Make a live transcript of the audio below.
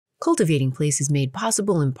Cultivating Place is made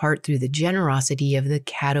possible in part through the generosity of the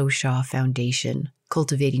Caddo Shaw Foundation.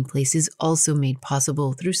 Cultivating Place is also made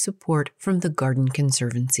possible through support from the Garden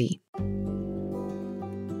Conservancy.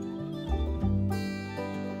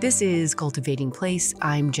 This is Cultivating Place.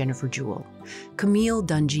 I'm Jennifer Jewell. Camille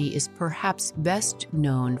Dungy is perhaps best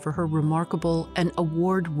known for her remarkable and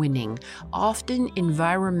award-winning, often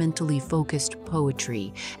environmentally focused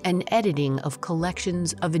poetry and editing of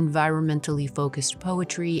collections of environmentally focused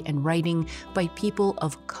poetry and writing by people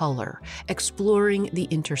of color, exploring the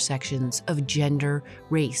intersections of gender,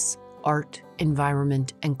 race, art,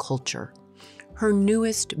 environment, and culture. Her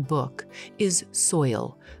newest book is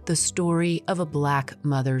Soil, the Story of a Black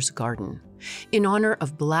Mother's Garden. In honor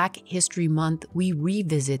of Black History Month, we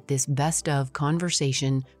revisit this best-of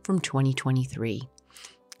conversation from 2023.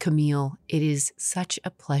 Camille, it is such a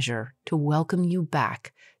pleasure to welcome you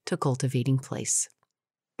back to Cultivating Place.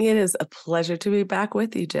 It is a pleasure to be back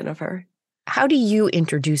with you, Jennifer. How do you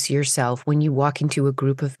introduce yourself when you walk into a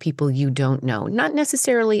group of people you don't know? Not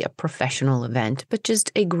necessarily a professional event, but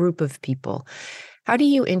just a group of people. How do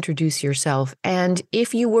you introduce yourself? And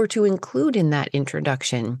if you were to include in that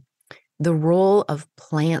introduction the role of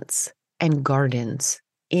plants and gardens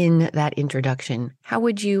in that introduction, how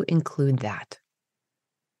would you include that?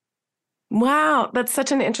 Wow, that's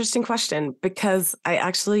such an interesting question because I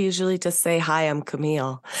actually usually just say, hi, I'm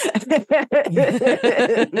Camille.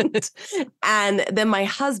 And then my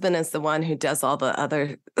husband is the one who does all the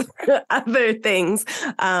other things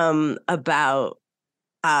about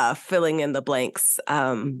filling in the blanks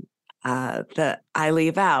that I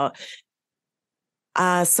leave out.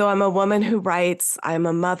 So I'm a woman who writes. I'm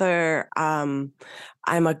a mother. I'm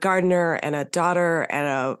a gardener and a daughter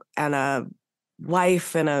and a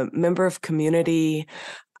wife and a member of community.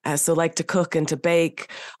 I also like to cook and to bake.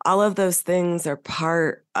 All of those things are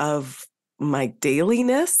part of my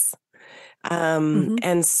dailiness.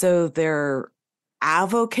 And so they're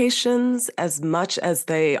avocations as much as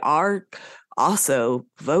they are also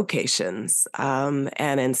vocations. And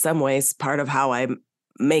in some ways, part of how I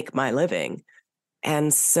make my living.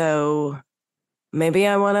 And so maybe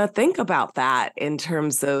I want to think about that in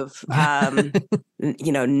terms of,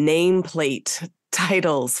 nameplate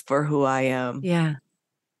titles for who I am. Yeah.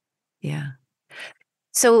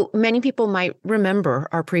 So many people might remember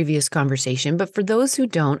our previous conversation, but for those who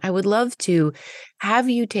don't, I would love to have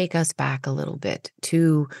you take us back a little bit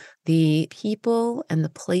to the people and the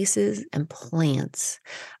places and plants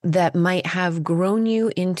that might have grown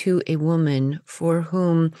you into a woman for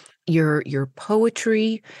whom your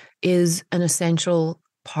poetry is an essential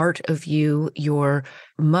part of you, your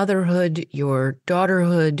motherhood, your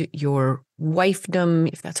daughterhood, your wifedom,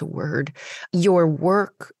 if that's a word, your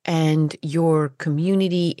work and your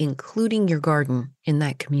community, including your garden in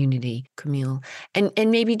that community, Camille. And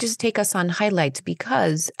maybe just take us on highlights,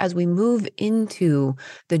 because as we move into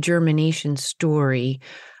the germination story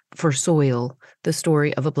for Soil, the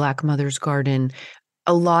story of a Black mother's garden,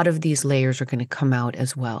 a lot of these layers are going to come out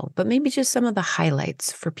as well. But maybe just some of the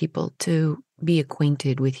highlights for people to be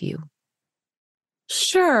acquainted with you.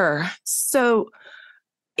 Sure. So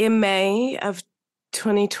in May of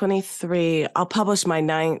 2023, I'll publish my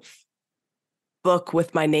 9th book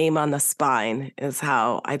with my name on the spine, is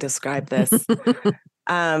how I describe this.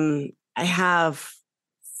 I have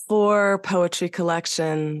 4 poetry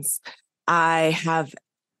collections. I have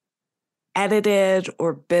edited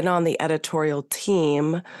or been on the editorial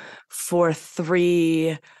team for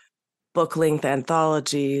 3 book-length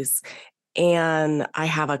anthologies, and I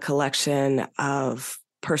have a collection of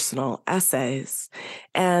personal essays.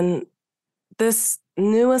 And this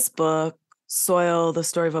newest book, Soil, the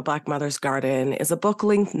Story of a Black Mother's Garden, is a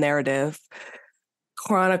book-length narrative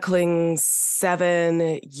chronicling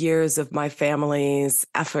 7 years of my family's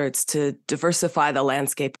efforts to diversify the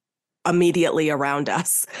landscape immediately around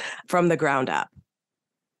us from the ground up.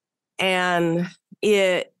 And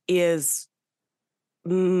it is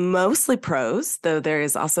mostly prose, though there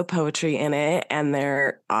is also poetry in it, and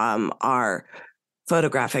there are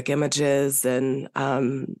photographic images, and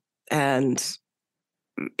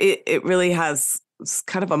it really has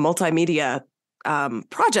kind of a multimedia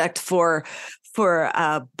project for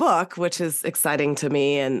a book, which is exciting to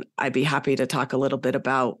me, and I'd be happy to talk a little bit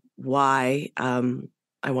about why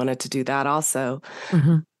I wanted to do that also.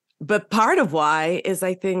 But part of why is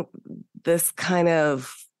I think this kind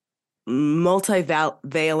of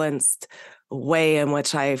multivalenced way in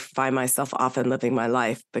which I find myself often living my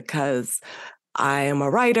life, because I am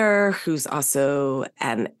a writer who's also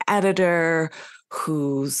an editor,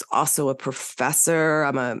 who's also a professor.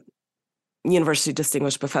 I'm a university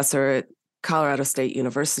distinguished professor at Colorado State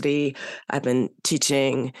University. I've been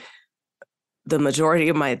teaching the majority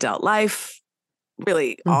of my adult life,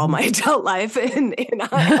 really all my adult life in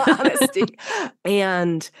honesty.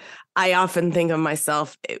 And I often think of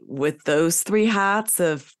myself with those three hats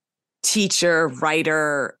of teacher,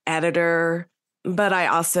 writer, editor, but I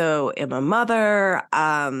also am a mother.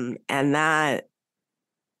 And that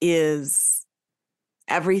is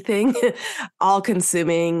everything, all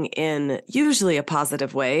consuming in usually a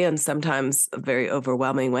positive way and sometimes a very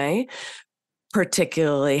overwhelming way,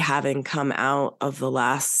 particularly having come out of the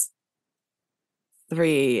last 4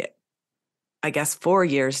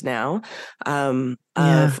 years now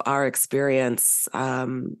of our experience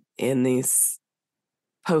in these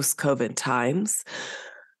post-COVID times.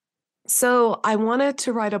 So I wanted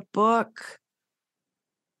to write a book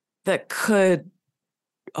that could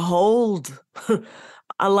hold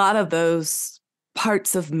a lot of those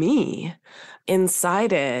parts of me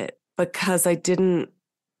inside it, because I didn't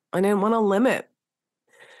want to limit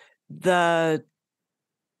the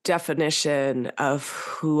definition of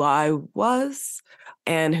who I was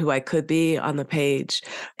and who I could be on the page.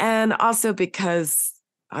 And also because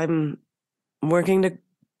I'm working to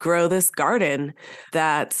grow this garden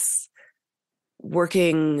that's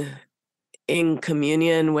working in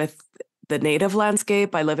communion with the native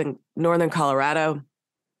landscape. I live in northern Colorado,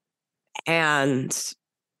 and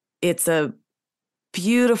it's a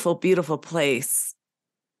beautiful, beautiful place.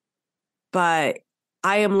 But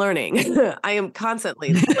I am learning. I am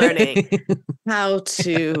constantly learning how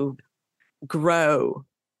to grow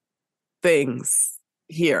things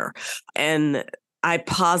here. And I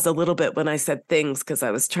paused a little bit when I said things because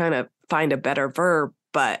I was trying to find a better verb,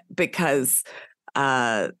 but because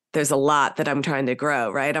there's a lot that I'm trying to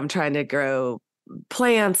grow, right? I'm trying to grow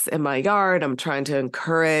plants in my yard. I'm trying to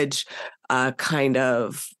encourage a kind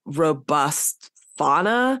of robust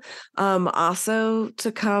fauna also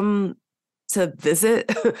to come to visit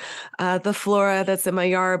the flora that's in my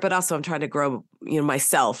yard, but also I'm trying to grow,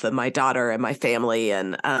 myself and my daughter and my family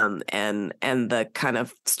and the kind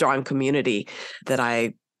of strong community that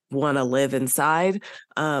I want to live inside.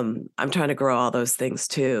 I'm trying to grow all those things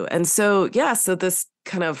too. And so, so this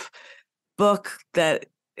kind of book that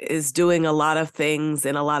is doing a lot of things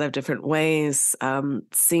in a lot of different ways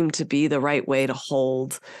seemed to be the right way to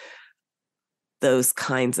hold those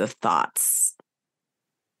kinds of thoughts.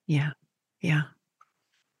 Yeah. Yeah.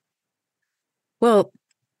 Well,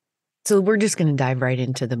 so we're just going to dive right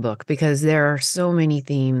into the book because there are so many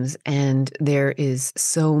themes and there is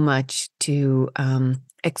so much to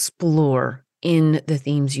explore in the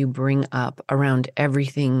themes you bring up around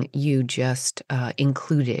everything you just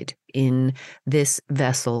included in this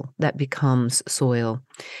vessel that becomes soil.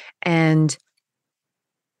 And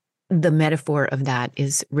the metaphor of that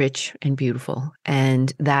is rich and beautiful,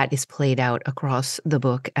 and that is played out across the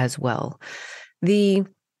book as well.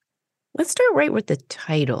 Let's start right with the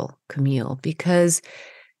title, Camille, because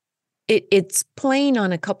it's playing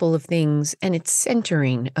on a couple of things and it's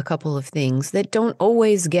centering a couple of things that don't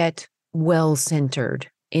always get well centered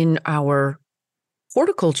in our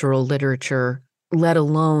horticultural literature, let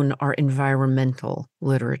alone our environmental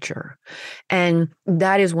literature. And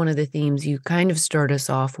that is one of the themes you kind of start us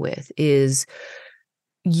off with is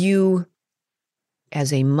you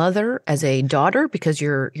as a mother, as a daughter, because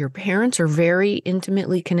your parents are very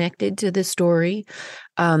intimately connected to this story,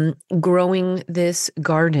 growing this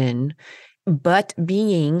garden, but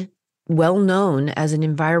being well known as an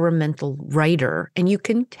environmental writer, and you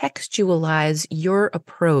contextualize your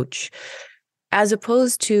approach as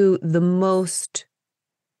opposed to the most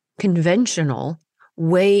conventional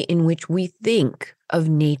way in which we think of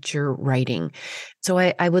nature writing. So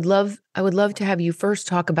I would love to have you first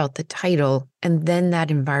talk about the title and then that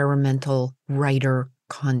environmental writer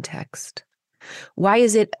context. Why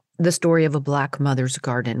is it the story of a Black mother's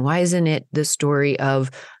garden? Why isn't it the story of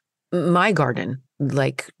my garden,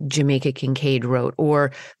 like Jamaica Kincaid wrote,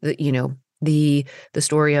 or the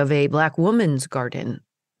story of a Black woman's garden?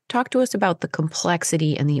 Talk to us about the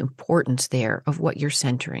complexity and the importance there of what you're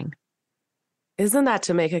centering. Isn't that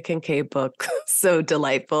Jamaica Kincaid book so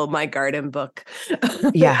delightful? My garden book.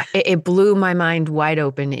 Yeah, it blew my mind wide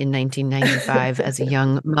open in 1995 as a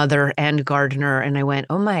young mother and gardener. And I went,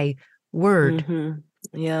 oh my word.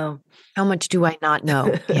 Mm-hmm. Yeah. How much do I not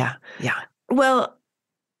know? Yeah. Yeah. Well,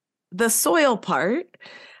 the soil part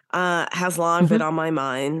has long been on my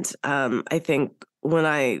mind. I think when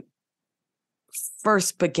I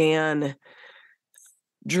first began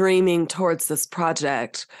dreaming towards this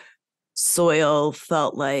project, soil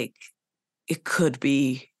felt like it could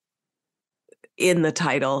be in the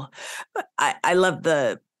title. I love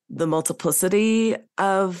the multiplicity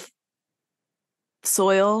of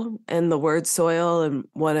soil and the word soil and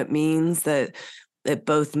what it means, that it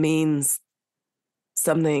both means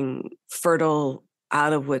something fertile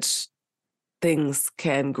out of which things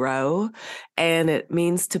can grow, and it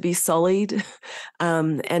means to be sullied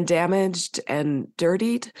and damaged and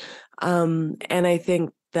dirtied. And I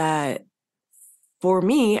think that for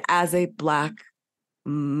me, as a Black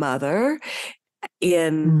mother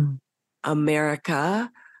in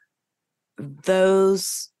America,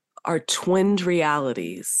 those are twinned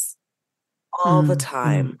realities all the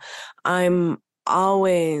time. I'm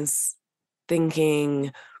always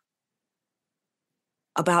thinking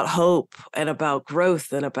about hope and about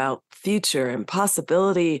growth and about future and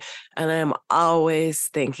possibility. And I'm always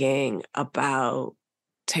thinking about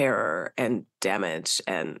terror and damage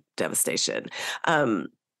and devastation,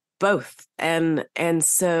 both. And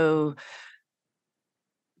so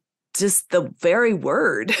just the very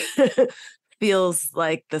word feels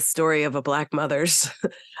like the story of a Black mother's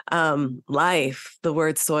life, the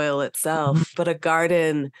word soil itself, but a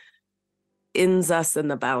garden ends us in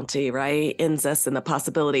the bounty, right? Ends us in the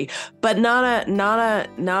possibility, but not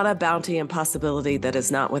a bounty and possibility that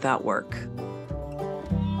is not without work.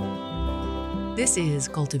 This is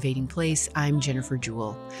Cultivating Place. I'm Jennifer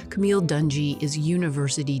Jewell. Camille Dungy is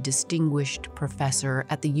University Distinguished Professor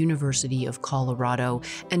at the University of Colorado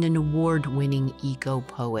and an award-winning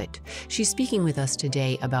eco-poet. She's speaking with us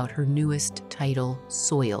today about her newest title,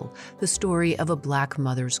 Soil, the story of a Black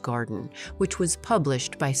mother's garden, which was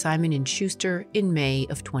published by Simon & Schuster in May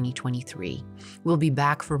of 2023. We'll be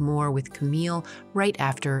back for more with Camille right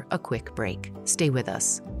after a quick break. Stay with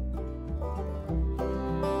us.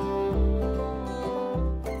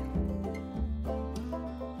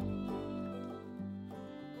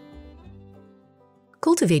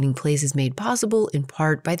 Cultivating Place is made possible in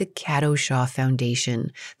part by the Cato Shaw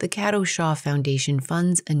Foundation. The Cato Shaw Foundation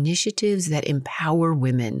funds initiatives that empower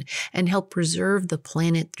women and help preserve the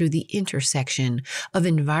planet through the intersection of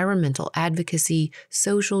environmental advocacy,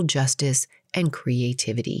 social justice, and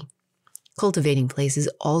creativity. Cultivating Place is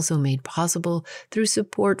also made possible through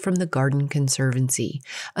support from the Garden Conservancy,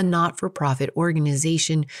 a not-for-profit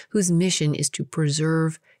organization whose mission is to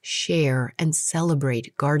preserve, share, and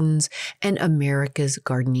celebrate gardens and America's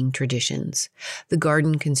gardening traditions. The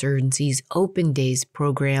Garden Conservancy's Open Days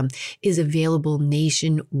program is available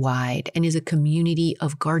nationwide and is a community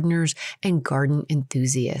of gardeners and garden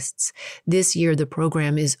enthusiasts. This year, the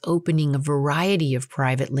program is opening a variety of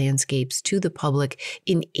private landscapes to the public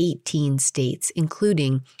in 18 states,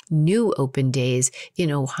 including new open days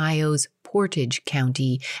in Ohio's Portage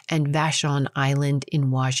County and Vashon Island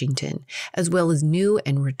in Washington, as well as new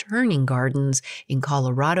and returning gardens in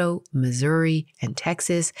Colorado, Missouri, and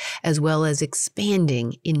Texas, as well as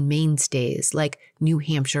expanding in mainstays like New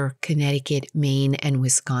Hampshire, Connecticut, Maine, and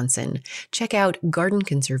Wisconsin. Check out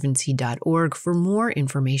gardenconservancy.org for more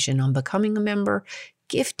information on becoming a member,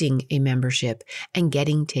 gifting a membership, and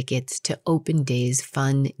getting tickets to Open Days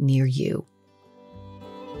fun near you.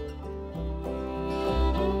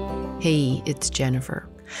 Hey, it's Jennifer.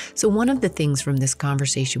 So one of the things from this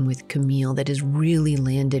conversation with Camille that has really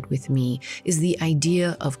landed with me is the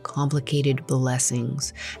idea of complicated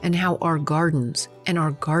blessings and how our gardens and our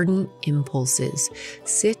garden impulses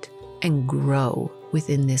sit and grow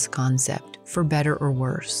within this concept, for better or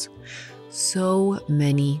worse. So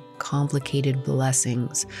many complicated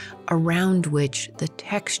blessings around which the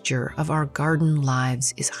texture of our garden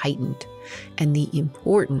lives is heightened, and the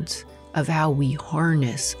importance of how we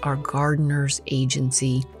harness our gardener's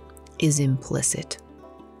agency is implicit.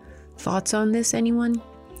 Thoughts on this, anyone?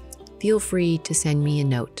 Feel free to send me a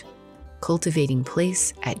note,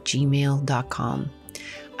 cultivatingplace@gmail.com.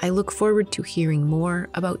 I look forward to hearing more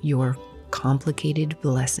about your complicated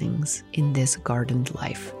blessings in this gardened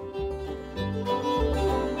life.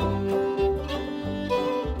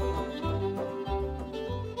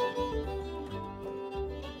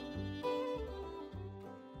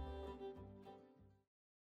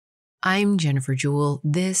 I'm Jennifer Jewell.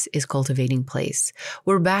 This is Cultivating Place.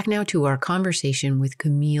 We're back now to our conversation with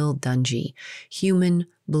Camille Dungy, human,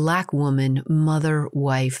 Black woman, mother,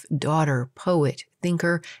 wife, daughter, poet,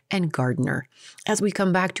 thinker, and gardener. As we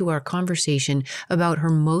come back to our conversation about her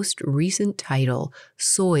most recent title,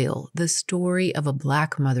 Soil, the story of a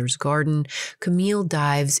Black mother's garden, Camille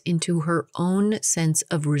dives into her own sense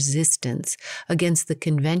of resistance against the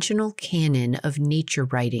conventional canon of nature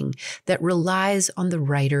writing that relies on the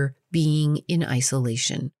writer being in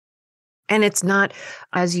isolation. And it's not,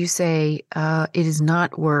 as you say, it is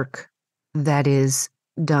not work that is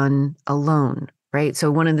done alone, right?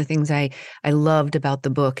 So one of the things I loved about the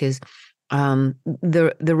book is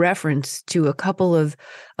the reference to a couple of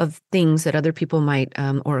things that other people might,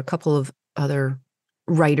 or a couple of other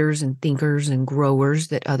writers and thinkers and growers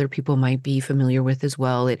that other people might be familiar with as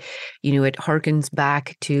well. It harkens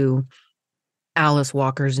back to Alice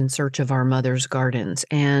Walker's In Search of Our Mother's Gardens,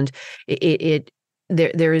 and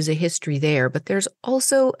there is a history there, but there's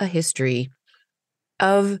also a history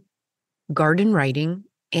of garden writing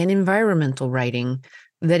and environmental writing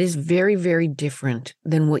that is very, very different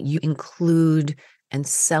than what you include and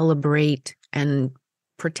celebrate and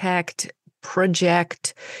project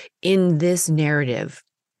in this narrative,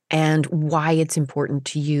 and why it's important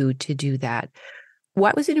to you to do that.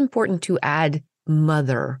 Why was it important to add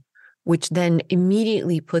mother, which then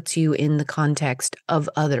immediately puts you in the context of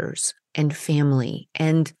others and family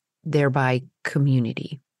and thereby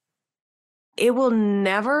community? It will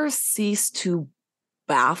never cease to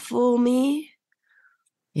baffle me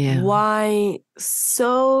why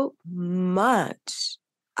so much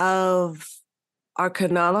of our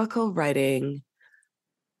canonical writing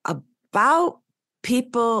about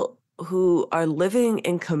people who are living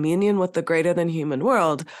in communion with the greater than human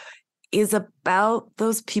world is about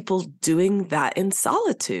those people doing that in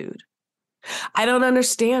solitude. I don't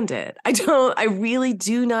understand it. I really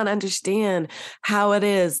do not understand how it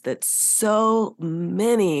is that so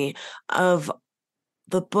many of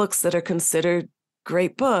the books that are considered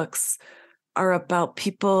great books are about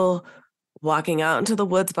people walking out into the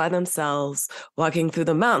woods by themselves, walking through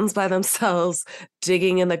the mountains by themselves,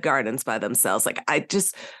 digging in the gardens by themselves. Like, I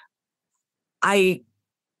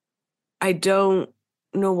don't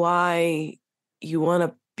know why you want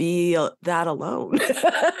to be that alone.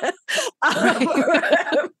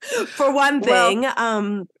 For one thing,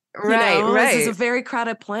 this is a very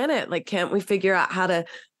crowded planet. Like, can't we figure out how to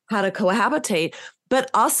cohabitate? But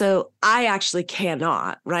also, I actually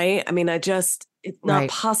cannot, right? I mean, it's not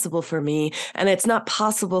possible for me, and it's not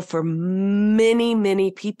possible for many, many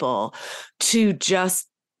people to just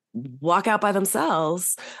walk out by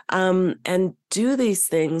themselves and do these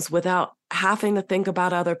things without having to think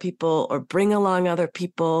about other people or bring along other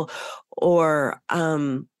people or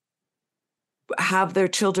have their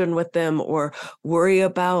children with them or worry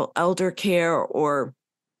about elder care or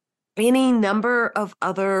any number of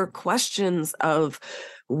other questions of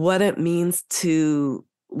what it means to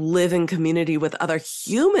live in community with other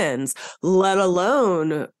humans, let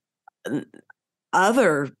alone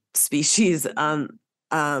other species on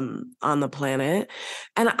the planet.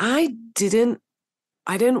 And I didn't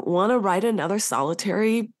want to write another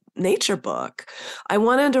solitary nature book. I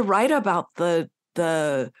wanted to write about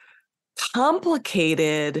the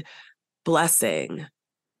complicated blessing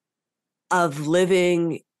of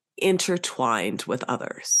living intertwined with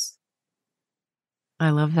others.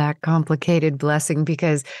 I love that, complicated blessing,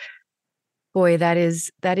 because boy, that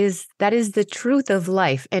is the truth of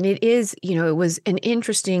life. And it is, it was an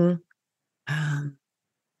interesting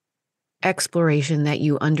exploration that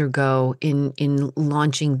you undergo in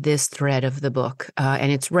launching this thread of the book,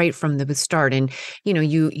 and it's right from the start. And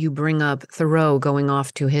you bring up Thoreau going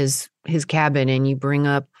off to his cabin, and you bring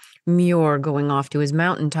up Muir going off to his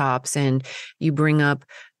mountaintops, and you bring up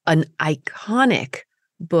an iconic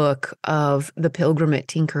book of The Pilgrim at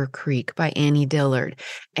Tinker Creek by Annie Dillard,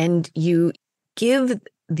 and you give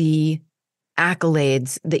the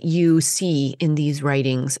accolades that you see in these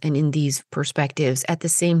writings and in these perspectives at the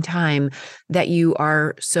same time that you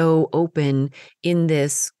are so open in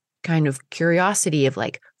this kind of curiosity of,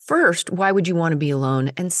 like, first, why would you want to be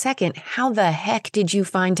alone? And second, how the heck did you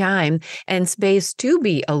find time and space to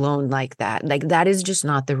be alone like that? Like, that is just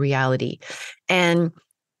not the reality. And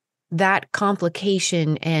that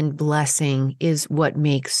complication and blessing is what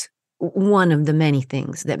makes one of the many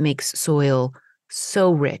things that makes Soil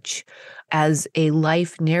so rich as a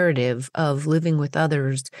life narrative of living with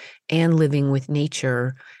others and living with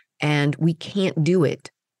nature. And we can't do it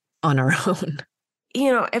on our own.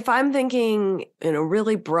 If I'm thinking in a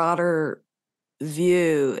really broader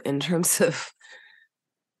view in terms of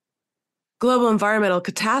global environmental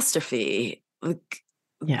catastrophe,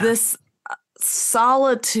 this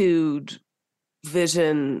solitude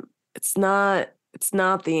vision, it's not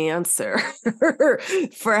the answer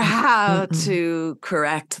for how to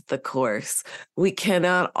correct the course. We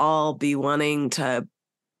cannot all be wanting to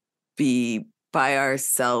be by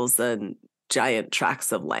ourselves in giant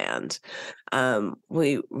tracts of land.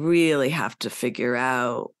 We really have to figure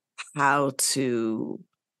out how to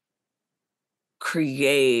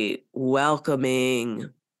create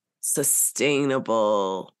welcoming,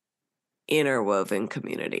 sustainable, interwoven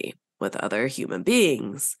community with other human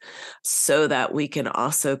beings so that we can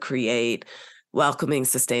also create welcoming,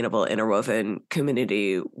 sustainable, interwoven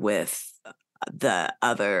community with the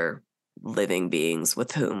other living beings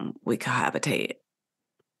with whom we cohabitate.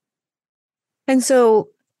 And so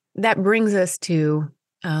that brings us to,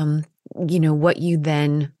 what you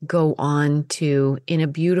then go on to in a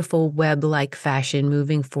beautiful web-like fashion,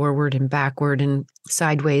 moving forward and backward and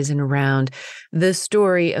sideways and around the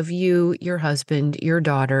story of you, your husband, your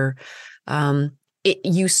daughter.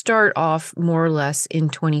 You start off more or less in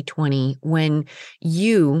 2020 when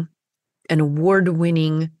you, an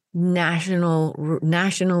award-winning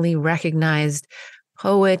nationally recognized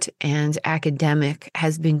poet and academic,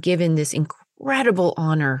 has been given this incredible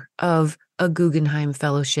honor of a Guggenheim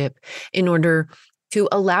Fellowship in order to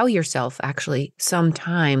allow yourself actually some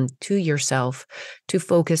time to yourself to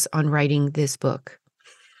focus on writing this book.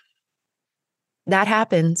 That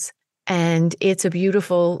happens, and it's a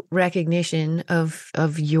beautiful recognition of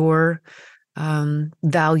your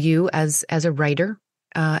value as a writer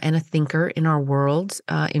and a thinker in our world,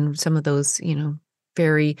 in some of those,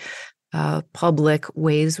 very public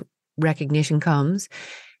ways recognition comes.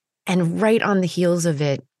 And right on the heels of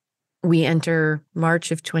it, we enter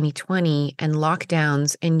March of 2020 and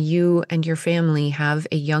lockdowns, and you and your family have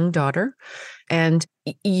a young daughter, and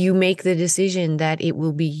you make the decision that it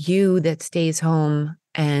will be you that stays home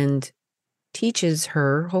and teaches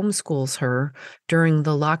her, homeschools her during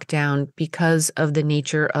the lockdown because of the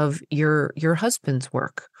nature of your husband's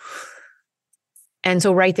work. And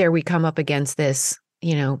so right there we come up against this,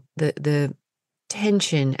 the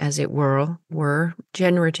tension, as it were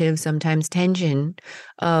generative, sometimes tension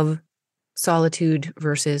of solitude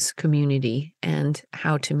versus community and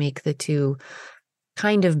how to make the two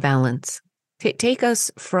kind of balance. Take us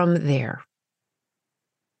from there.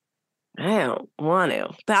 I don't want to.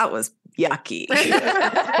 That was yucky.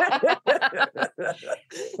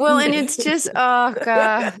 Well, and it's just, oh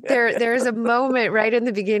God, there's a moment right in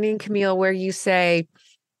the beginning, Camille, where you say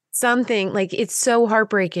something like, it's so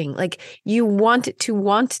heartbreaking. Like you want to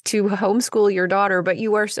homeschool your daughter, but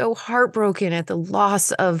you are so heartbroken at the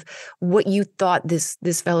loss of what you thought this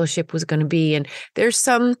fellowship was going to be. And there's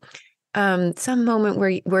some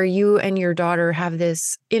moment where you and your daughter have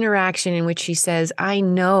this interaction in which she says, I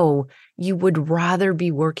know you would rather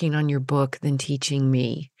be working on your book than teaching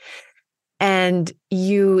me. And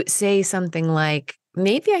you say something like,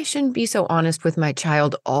 maybe I shouldn't be so honest with my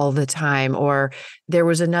child all the time. Or there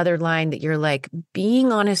was another line that you're like,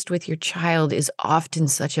 being honest with your child is often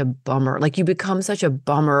such a bummer. Like you become such a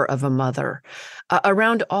bummer of a mother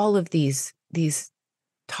around all of these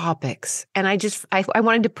topics. And I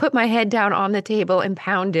wanted to put my head down on the table and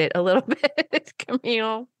pound it a little bit,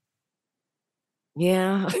 Camille.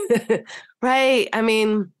 Yeah. Right. I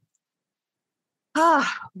mean,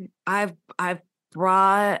 I've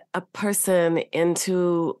brought a person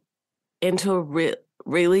into a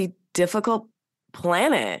really difficult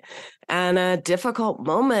planet and a difficult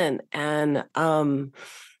moment. And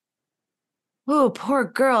oh, poor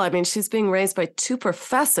girl. I mean, she's being raised by two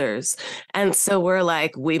professors. And so we're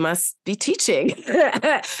like, we must be teaching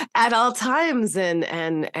at all times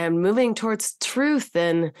and moving towards truth.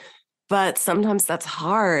 But sometimes that's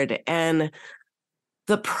hard. And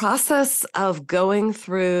the process of going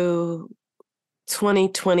through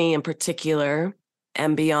 2020 in particular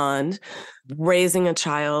and beyond, raising a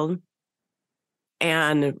child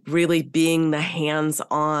and really being the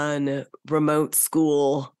hands-on remote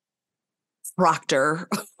school proctor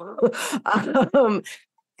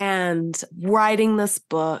and writing this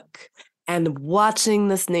book and watching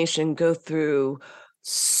this nation go through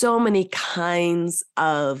so many kinds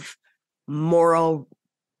of moral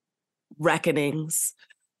reckonings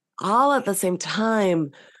all at the same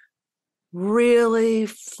time really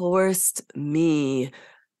forced me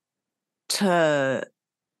to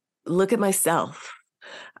look at myself.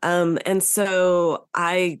 And so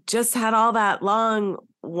I just had all that long,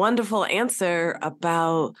 wonderful answer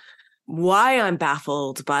about why I'm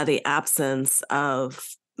baffled by the absence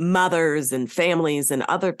of mothers and families and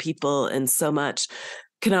other people in so much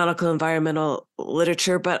canonical environmental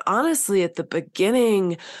literature. But honestly, at the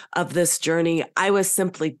beginning of this journey, I was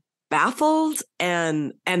simply baffled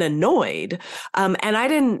and annoyed. And I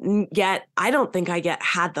don't think I yet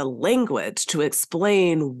had the language to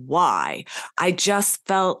explain why. I just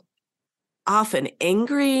felt often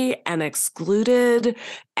angry and excluded.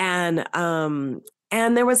 And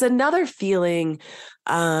there was another feeling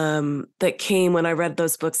that came when I read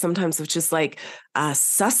those books sometimes, which is like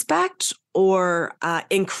suspect or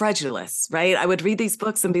incredulous, right? I would read these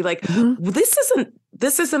books and be like, this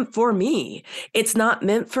isn't for me. It's not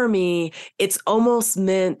meant for me. It's almost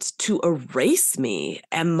meant to erase me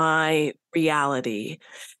and my reality.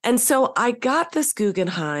 And so I got this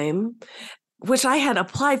Guggenheim which I had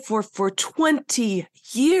applied for 20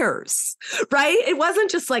 years, right? It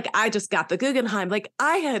wasn't just like I just got the Guggenheim. Like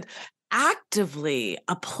I had actively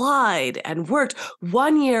applied and worked.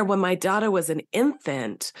 One year when my daughter was an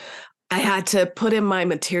infant, I had to put in my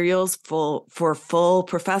materials for full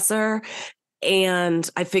professor. And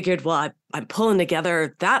I figured, well, I'm pulling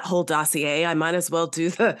together that whole dossier. I might as well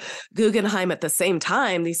do the Guggenheim at the same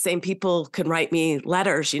time. These same people can write me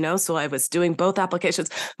letters, So I was doing both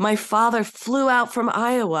applications. My father flew out from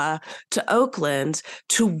Iowa to Oakland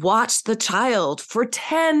to watch the child for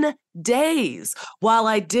 10 days while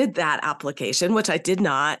I did that application, which I did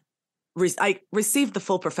not. I received the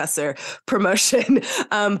full professor promotion,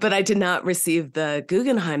 but I did not receive the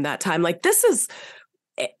Guggenheim that time. Like this is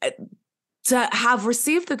to have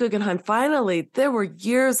received the Guggenheim, finally, there were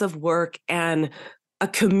years of work and a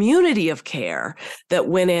community of care that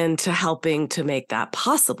went into helping to make that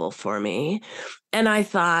possible for me. And I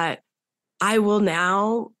thought, I will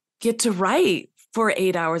now get to write for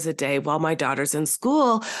 8 hours a day while my daughter's in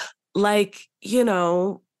school, like,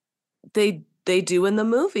 they do in the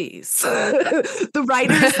movies. The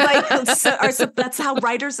writers that's how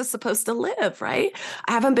writers are supposed to live, right?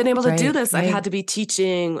 I haven't been able to do this. Right. I've had to be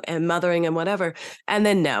teaching and mothering and whatever. And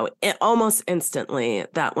then almost instantly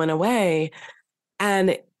that went away.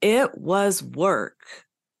 And it was work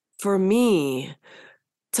for me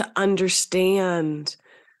to understand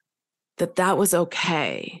that was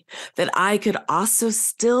okay, that I could also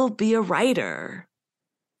still be a writer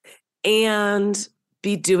and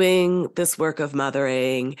be doing this work of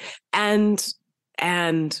mothering and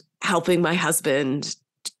helping my husband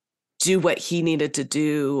do what he needed to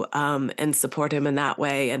do, and support him in that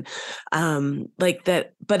way. And like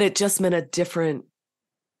that, but it just meant a different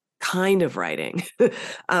kind of writing.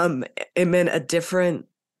 It meant I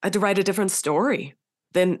had to write a different story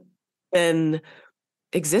than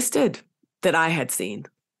existed that I had seen.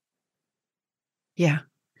 Yeah.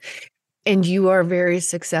 And you are very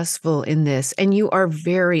successful in this, and you are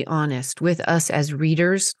very honest with us as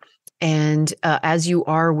readers, and as you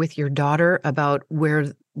are with your daughter about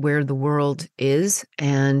where the world is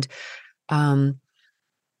and who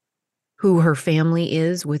her family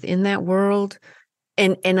is within that world.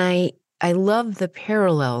 And I love the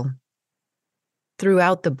parallel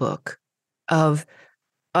throughout the book of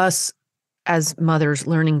us as mothers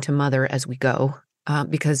learning to mother as we go,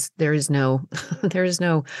 because there is no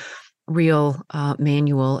real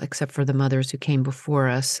manual except for the mothers who came before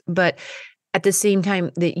us. But at the same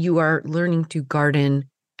time that you are learning to garden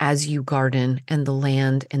as you garden, and the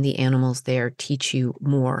land and the animals there teach you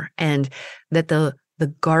more, and that the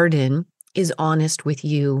garden is honest with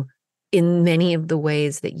you in many of the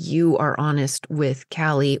ways that you are honest with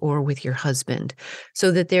Callie or with your husband,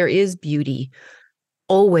 so that there is beauty.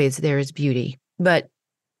 Always there is beauty, but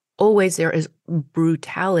always there is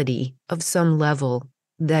brutality of some level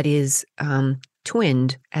that is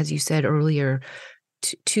twinned, as you said earlier,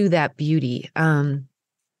 to that beauty.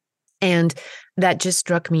 And that just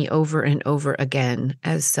struck me over and over again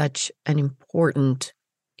as such an important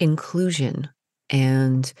inclusion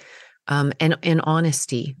and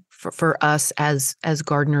honesty for us as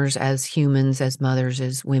gardeners, as humans, as mothers,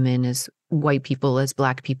 as women, as white people, as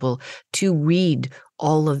Black people, to read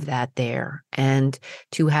all of that there and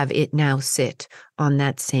to have it now sit on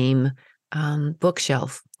that same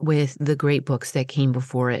bookshelf with the great books that came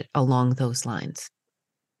before it along those lines.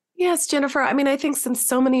 Yes, Jennifer. I mean, I think since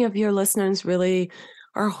so many of your listeners really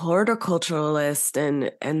are horticulturalists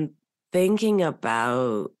and thinking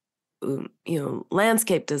about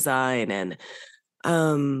landscape design and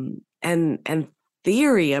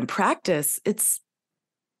theory and practice,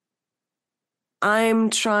 I'm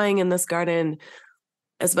trying in this garden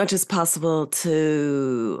as much as possible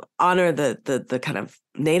to honor the kind of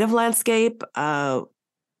native landscape,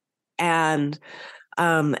 and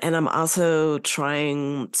I'm also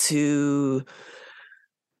trying to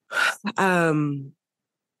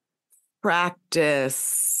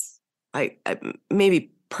practice,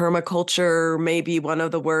 maybe permaculture, maybe one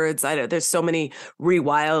of the words. There's so many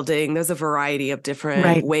rewilding. There's a variety of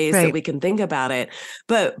different ways that we can think about it.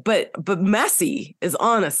 But messy is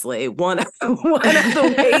honestly one of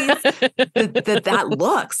the ways that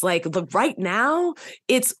looks like. Right now,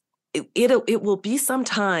 it will be some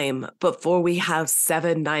time before we have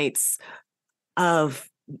 7 nights of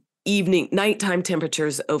nighttime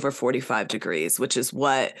temperatures over 45 degrees, which is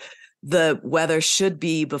what the weather should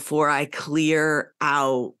be before I clear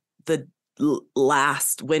out the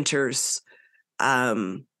last winter's,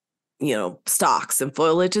 stalks and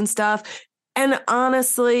foliage and stuff. And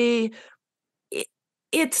honestly,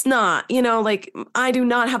 It's not, like I do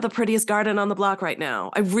not have the prettiest garden on the block right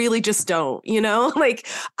now. I really just don't, like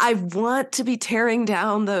I want to be tearing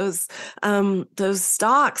down those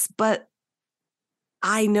stalks, but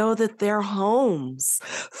I know that they're homes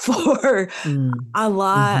for a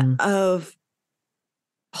lot Mm-hmm. of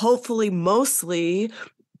hopefully mostly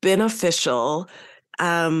beneficial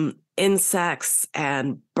insects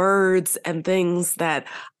and birds and things that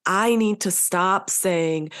I need to stop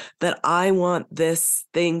saying that I want this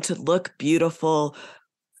thing to look beautiful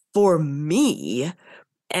for me.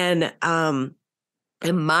 And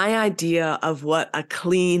my idea of what a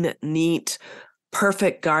clean, neat,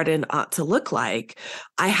 perfect garden ought to look like,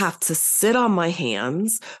 I have to sit on my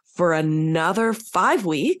hands for another 5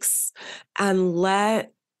 weeks and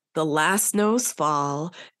let the last snows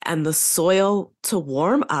fall and the soil to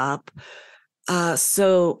warm up.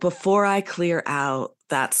 So before I clear out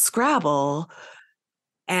that Scrabble,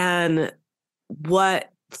 and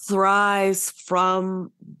what thrives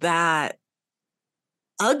from that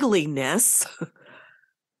ugliness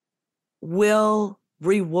will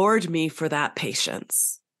reward me for that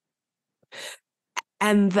patience.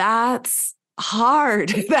 And that's hard.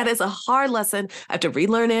 That is a hard lesson. I have to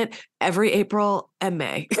relearn it every April and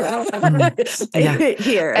May Yeah.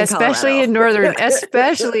 here in Colorado.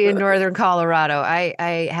 Especially in northern Colorado.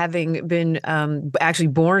 I having been actually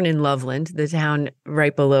born in Loveland, the town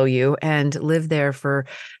right below you, and lived there for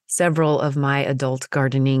several of my adult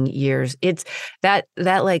gardening years. It's that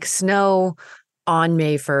like snow on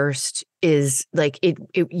May 1st is like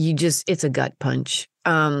it's a gut punch.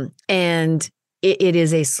 And it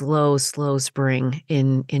is a slow spring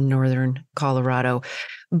in northern Colorado.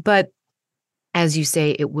 But as you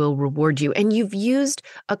say, it will reward you. And you've used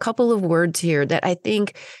a couple of words here that I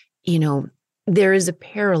think, there is a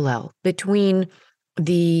parallel between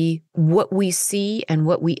what we see and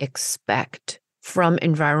what we expect from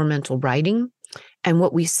environmental writing and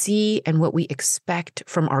what we see and what we expect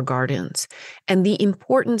from our gardens, and the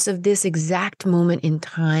importance of this exact moment in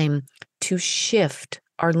time to shift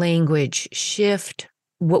our language, shift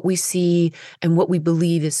what we see and what we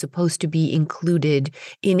believe is supposed to be included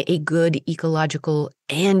in a good, ecological,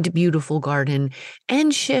 and beautiful garden,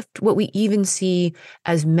 and shift what we even see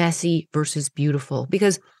as messy versus beautiful.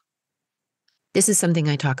 Because this is something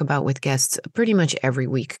I talk about with guests pretty much every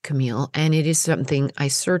week, Camille, and it is something I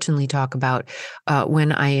certainly talk about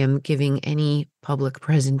when I am giving any public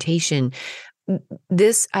presentation.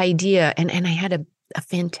 This idea, and I had a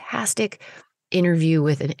fantastic interview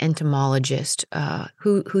with an entomologist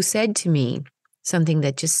who said to me something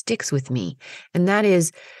that just sticks with me, and that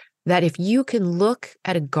is that if you can look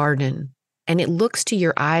at a garden and it looks to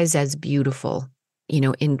your eyes as beautiful,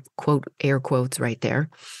 in quote, air quotes right there,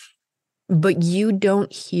 but you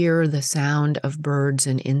don't hear the sound of birds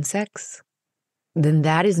and insects, then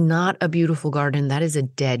that is not a beautiful garden. That is a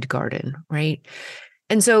dead garden, right?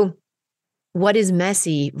 And so what is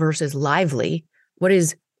messy versus lively? What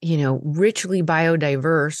is, richly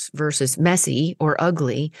biodiverse versus messy or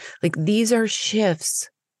ugly? Like, these are shifts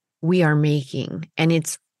we are making. And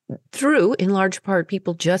it's through, in large part,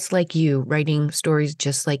 people just like you writing stories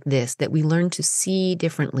just like this, that we learn to see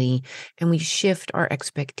differently, and we shift our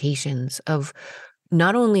expectations of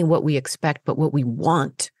not only what we expect, but what we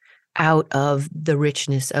want out of the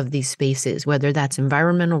richness of these spaces, whether that's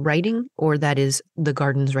environmental writing or that is the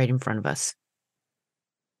gardens right in front of us.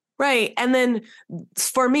 Right. And then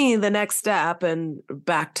for me, the next step, and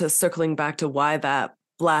circling back to why that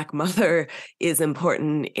Black mother is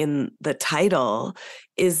important in the title,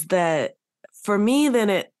 is that for me,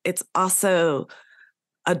 then it's also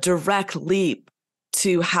a direct leap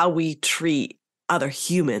to how we treat other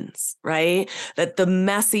humans, right? That the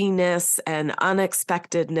messiness and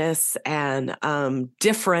unexpectedness and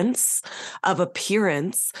difference of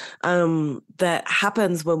appearance that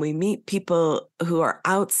happens when we meet people who are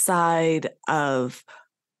outside of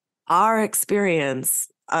our experience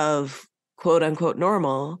of quote unquote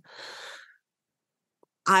normal.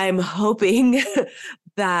 I'm hoping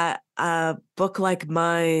that a book like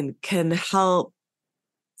mine can help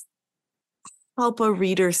a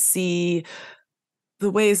reader see the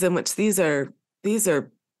ways in which these are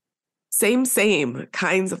same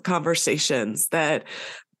kinds of conversations, that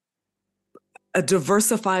a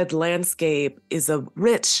diversified landscape is a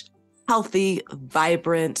rich, healthy,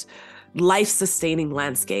 vibrant, life-sustaining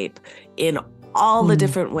landscape in all the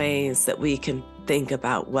different ways that we can think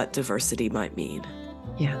about what diversity might mean.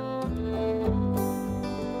 Yeah.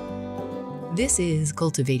 This is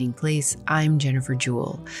Cultivating Place. I'm Jennifer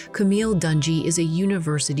Jewell. Camille Dungy is a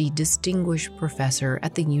university distinguished professor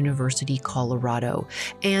at the University of Colorado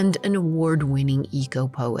and an award-winning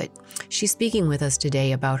eco-poet. She's speaking with us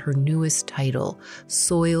today about her newest title,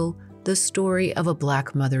 Soil, the Story of a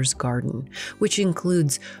Black Mother's Garden, which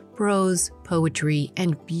includes prose, poetry,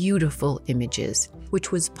 and beautiful images,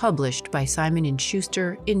 which was published by Simon &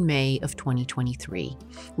 Schuster in May of 2023.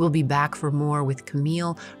 We'll be back for more with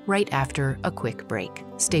Camille right after a quick break.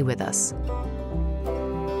 Stay with us.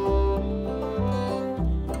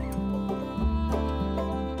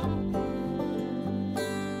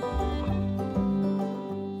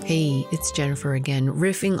 Hey, it's Jennifer again,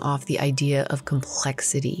 riffing off the idea of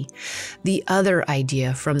complexity. The other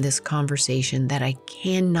idea from this conversation that I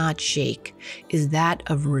cannot shake is that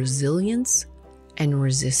of resilience and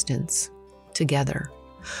resistance together.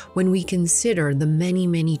 When we consider the many,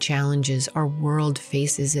 many challenges our world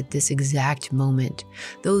faces at this exact moment,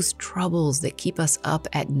 those troubles that keep us up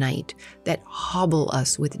at night, that hobble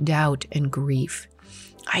us with doubt and grief,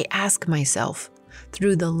 I ask myself,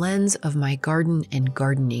 through the lens of my garden and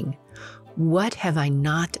gardening, what have I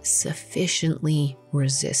not sufficiently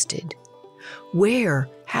resisted? Where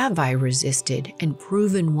have I resisted and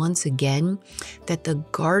proven once again that the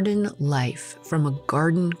garden life from a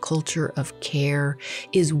garden culture of care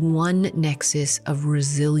is one nexus of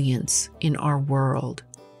resilience in our world?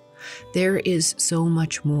 There is so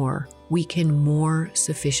much more we can more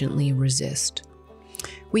sufficiently resist.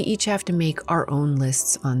 We each have to make our own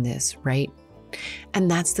lists on this, right? And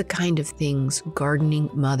that's the kind of things gardening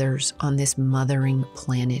mothers on this mothering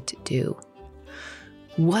planet do.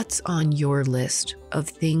 What's on your list of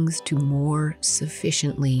things to more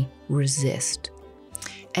sufficiently resist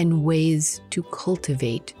and ways to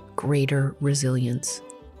cultivate greater resilience?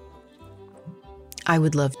 I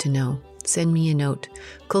would love to know. Send me a note,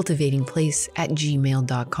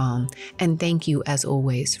 cultivatingplace@gmail.com. And thank you, as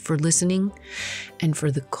always, for listening and for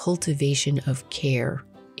the cultivation of care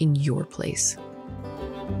in your place.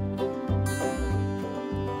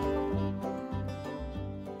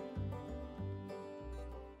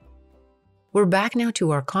 We're back now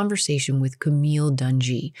to our conversation with Camille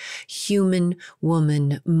Dungy, human,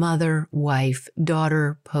 woman, mother, wife,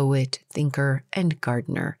 daughter, poet, thinker, and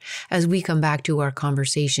gardener. As we come back to our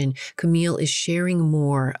conversation, Camille is sharing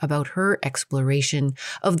more about her exploration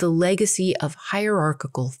of the legacy of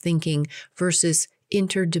hierarchical thinking versus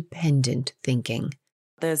interdependent thinking.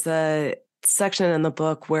 There's a section in the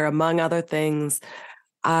book where, among other things,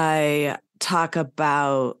 I talk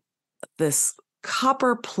about this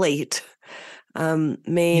copper plate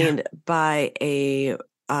made by a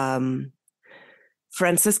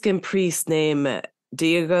Franciscan priest named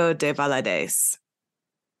Diego de Valadez.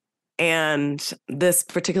 And this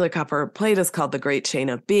particular copper plate is called the Great Chain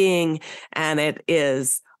of Being, and it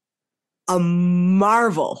is a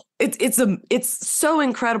marvel. It's so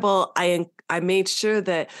incredible. I made sure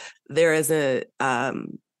that there is a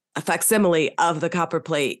facsimile of the copper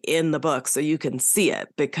plate in the book so you can see it,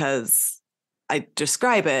 because I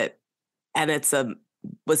describe it, and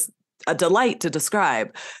was a delight to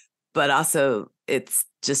describe, but also it's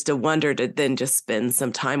just a wonder to then just spend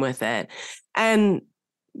some time with it. And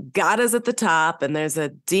God is at the top, and there's a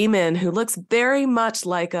demon who looks very much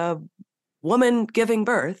like a woman giving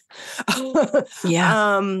birth. At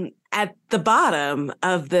the bottom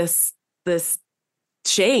of this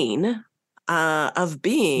chain of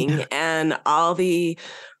being, and all the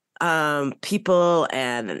people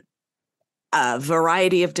and a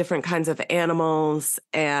variety of different kinds of animals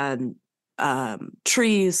and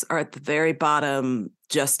trees are at the very bottom,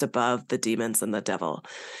 just above the demons and the devil.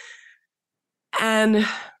 And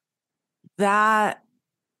that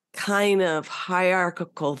kind of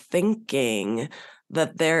hierarchical thinking,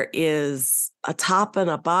 that there is a top and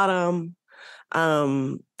a bottom,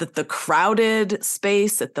 that the crowded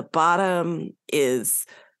space at the bottom is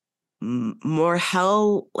more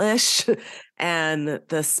hellish, and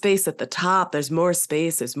the space at the top, there's more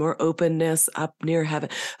space, there's more openness up near heaven.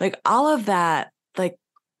 Like, all of that, like,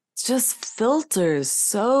 just filters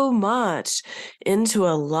so much into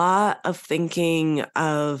a lot of thinking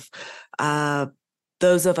of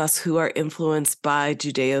those of us who are influenced by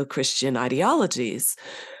Judeo-Christian ideologies.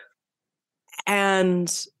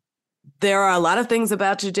 And there are a lot of things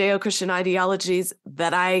about Judeo-Christian ideologies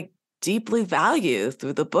that I deeply value.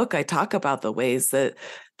 Through the book, I talk about the ways that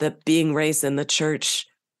being raised in the church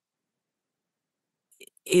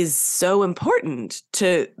is so important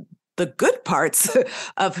to the good parts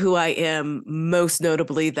of who I am, most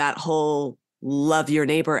notably that whole love your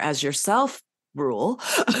neighbor as yourself rule.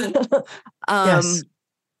 Yes.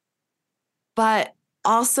 But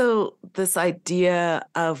also this idea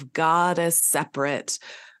of God as separate,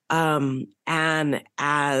 and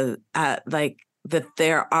as like that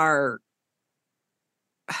there are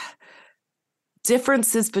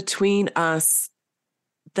differences between us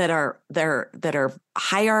that are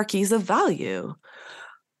hierarchies of value.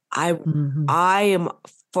 I Mhm. I am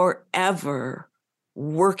forever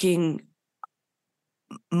working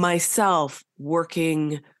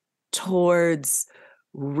working towards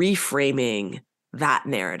reframing that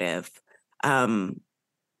narrative, um,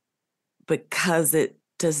 because it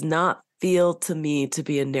does not feel to me to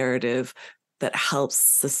be a narrative that helps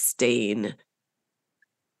sustain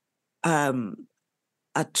um,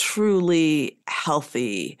 a truly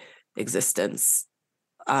healthy existence,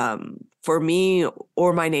 for me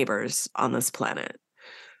or my neighbors on this planet.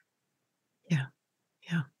 Yeah.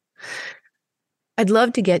 Yeah. I'd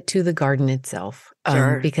love to get to the garden itself,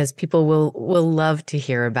 Sure. because people will love to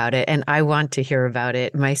hear about it, and I want to hear about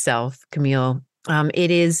it myself, Camille.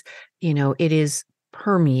 It is, it is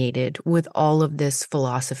permeated with all of this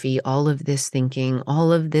philosophy, all of this thinking,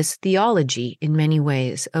 all of this theology in many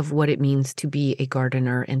ways of what it means to be a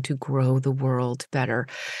gardener and to grow the world better.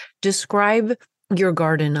 Describe your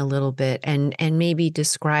garden a little bit, and maybe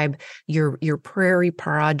describe your prairie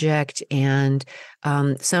project and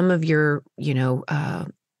some of your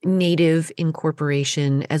native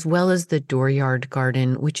incorporation, as well as the dooryard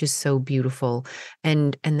garden, which is so beautiful,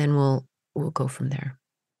 and then we'll go from there.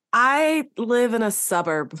 I live in a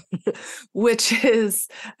suburb, which is,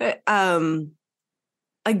 um,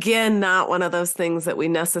 again, not one of those things that we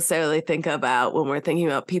necessarily think about when we're thinking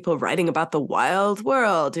about people writing about the wild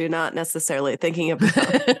world. You're not necessarily thinking about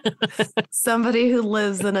somebody who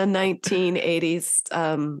lives in a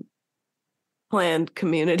 1980s planned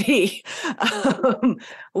community,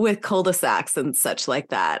 with cul-de-sacs and such like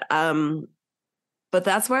that. But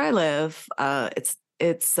that's where I live.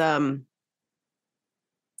 It's a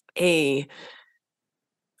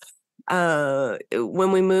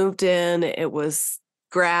when we moved in, it was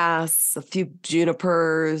grass, a few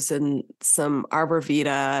junipers, and some arborvitae,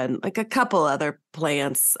 and like a couple other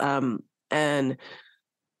plants, and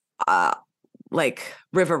uh, like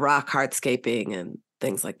river rock hardscaping and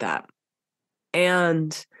things like that.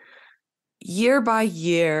 And year by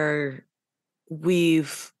year,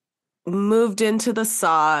 we've moved into the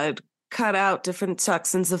sod, cut out different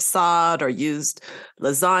sections of sod, or used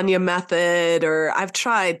lasagna method, or I've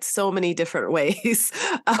tried so many different ways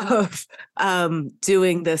of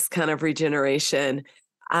doing this kind of regeneration,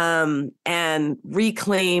 and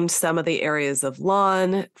reclaimed some of the areas of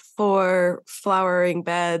lawn for flowering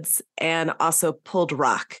beds, and also pulled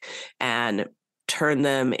rock and turned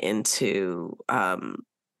them into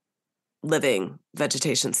living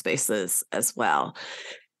vegetation spaces as well.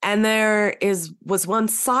 And there was one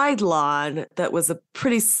side lawn that was a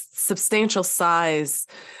pretty substantial size,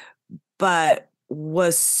 but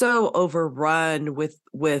was so overrun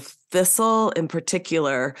with thistle in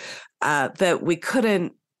particular, that we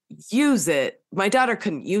couldn't use it. My daughter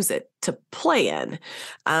couldn't use it to play in,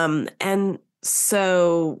 and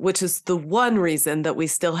so, which is the one reason that we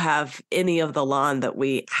still have any of the lawn that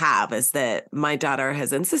we have, is that my daughter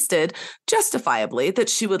has insisted, justifiably, that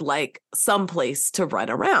she would like some place to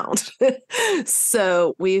run around.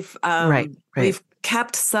 So Right, right. we've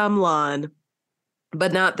kept some lawn,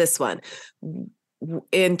 but not this one.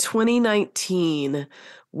 In 2019,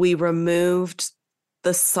 we removed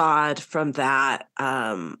the sod from that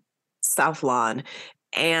south lawn,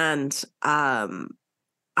 and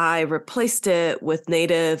I replaced it with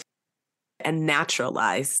native and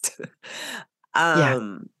naturalized Yeah.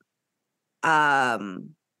 um,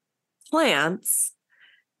 um, plants.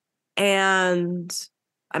 And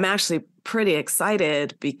I'm actually pretty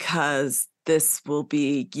excited because this will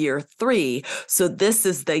be year 3. So this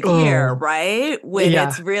is the year, Oh, right? When yeah.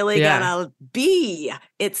 it's really Yeah. gonna be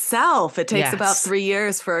itself. It takes about Yes. 3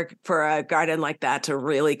 years for a garden like that to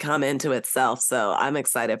really come into itself. So I'm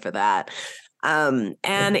excited for that. And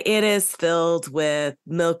Yeah. it is filled with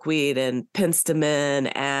milkweed and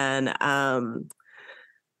penstemon and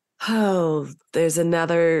oh, there's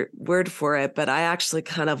another word for it, but I actually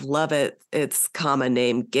kind of love it. It's common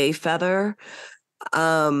name, gay feather.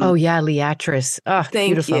 Oh Um, yeah, Leatrice. Oh,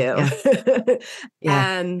 Thank beautiful. you. Yeah.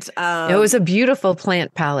 Yeah. And It was a beautiful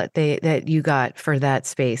plant palette that you got for that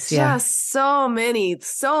space. Yeah. just so many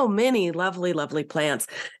lovely, lovely plants.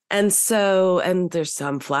 And there's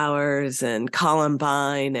sunflowers and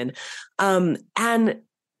columbine, and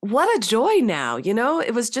what a joy now,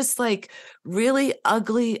 it was just like really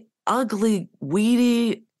ugly, ugly,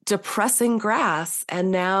 weedy, depressing grass.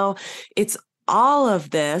 And now it's all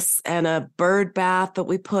of this and a bird bath that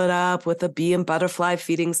we put up with a bee and butterfly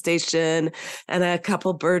feeding station and a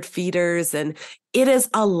couple bird feeders. And it is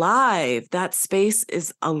alive. That space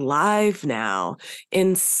is alive now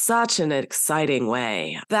in such an exciting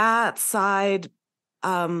way. That side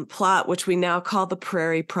plot, which we now call the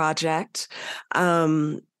Prairie Project,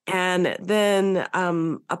 and then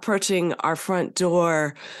approaching our front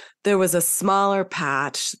door, there was a smaller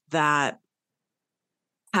patch that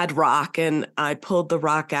had rock, and I pulled the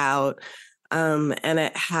rock out, and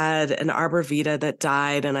it had an arborvitae that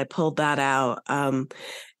died, and I pulled that out.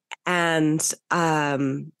 And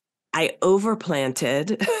I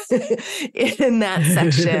overplanted in that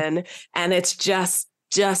section, and it's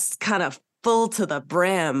just kind of full to the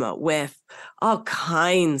brim with all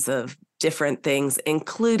kinds of different things,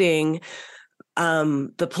 including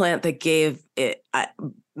the plant that gave it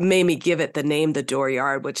made me give it the name the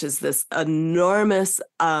dooryard, which is this enormous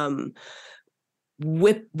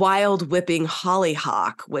wild whipping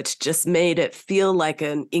hollyhock, which just made it feel like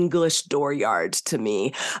an English dooryard to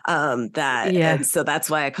me. And so that's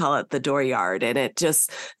why I call it the dooryard. And it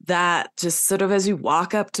just sort of, as you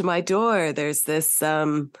walk up to my door, there's this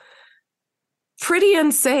pretty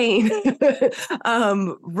insane,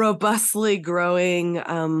 robustly growing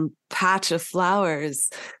patch of flowers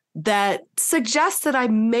that suggests that I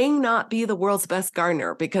may not be the world's best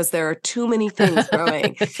gardener because there are too many things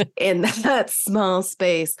growing in that small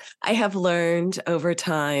space. I have learned over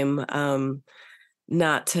time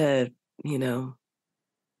not to,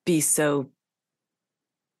 be so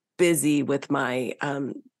busy with my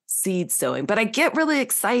seed sowing, but I get really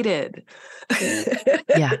excited.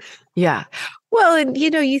 Yeah. Well, and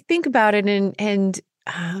you think about it, and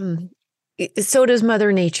so does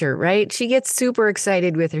Mother Nature, right? She gets super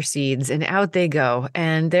excited with her seeds, and out they go,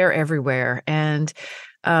 and they're everywhere. And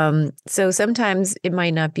so sometimes it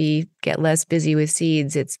might not be get less busy with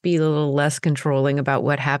seeds; it's be a little less controlling about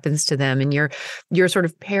what happens to them. And your sort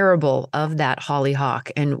of parable of that hollyhock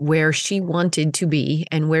and where she wanted to be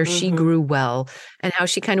and where she grew well, and how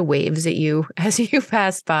she kind of waves at you as you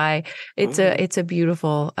pass by. It's a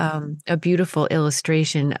beautiful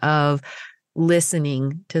illustration of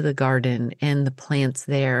listening to the garden and the plants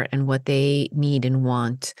there and what they need and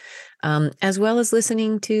want, as well as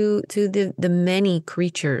listening to the many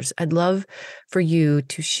creatures. I'd love for you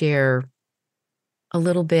to share a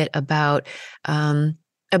little bit about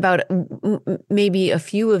maybe a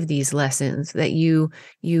few of these lessons that you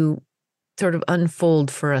sort of unfold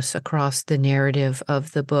for us across the narrative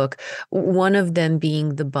of the book. One of them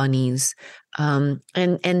being the bunnies, and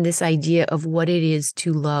this idea of what it is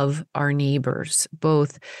to love our neighbors,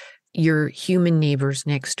 both your human neighbors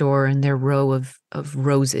next door and their row of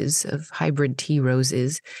roses, of hybrid tea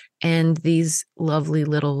roses, and these lovely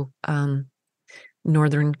little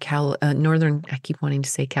northern I keep wanting to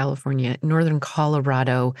say California, northern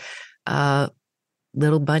Colorado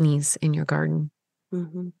little bunnies in your garden.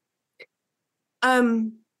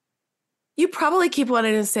 You probably keep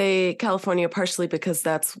wanting to say California, partially because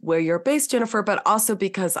that's where you're based, Jennifer, but also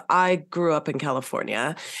because I grew up in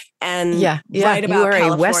California and write about you are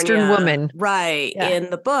California, a Western woman, right? Yeah. In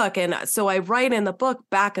the book. And so I write in the book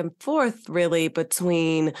back and forth really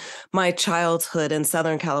between my childhood in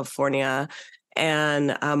Southern California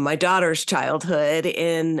and my daughter's childhood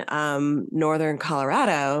in Northern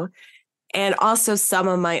Colorado, and also some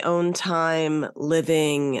of my own time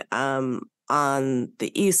living on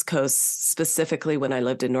the East Coast, specifically when I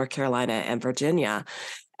lived in North Carolina and Virginia.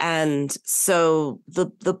 And so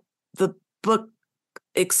the book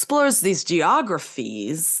explores these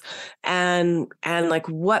geographies and like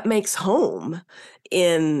what makes home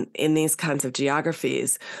in these kinds of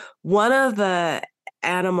geographies. One of the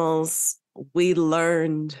animals we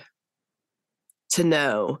learned to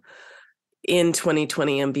know in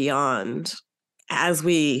 2020 and beyond, as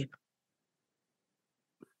we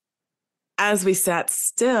sat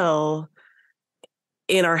still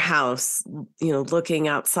in our house, looking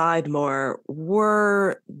outside more,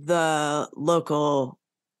 were the local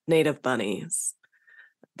native bunnies,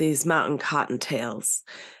 these mountain cottontails.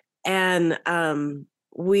 And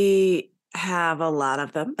we have a lot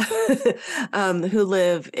of them who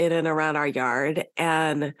live in and around our yard.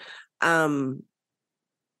 And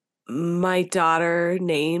my daughter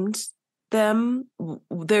named them.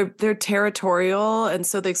 They're territorial, and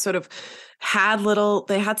so they sort of had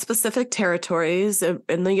specific territories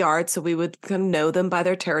in the yard, so we would kind of know them by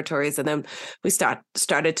their territories, and then we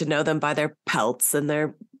started to know them by their pelts and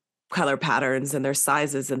their color patterns and their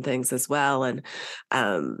sizes and things as well. And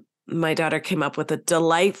my daughter came up with a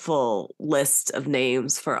delightful list of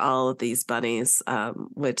names for all of these bunnies,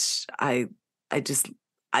 which I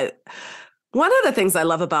One of the things I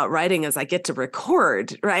love about writing is I get to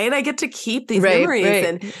record, right? I get to keep these Right, memories.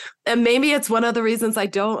 right. And maybe it's one of the reasons I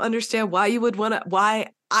don't understand why I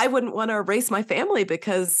wouldn't want to erase my family,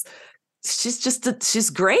 because she's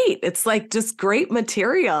great. It's like just great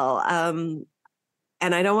material. And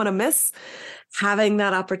I don't want to miss having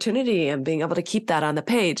that opportunity and being able to keep that on the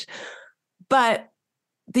page. But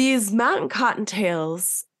these mountain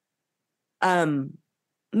cottontails,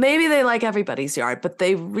 maybe they like everybody's yard, but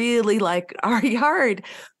they really like our yard.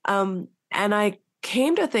 And I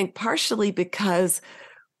came to think partially because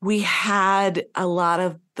we had a lot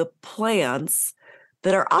of the plants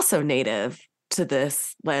that are also native to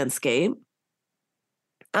this landscape,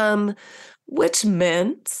 which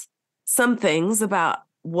meant some things about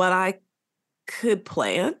what I could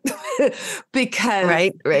plant because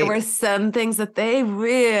Right, there right. were some things that they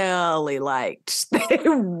really liked. They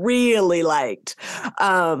really liked.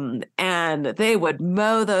 And they would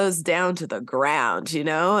mow those down to the ground,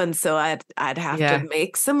 And so I'd have to Yeah.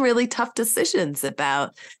 make some really tough decisions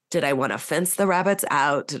about, did I want to fence the rabbits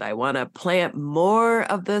out? Did I want to plant more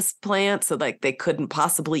of this plant so like they couldn't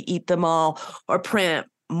possibly eat them all, or plant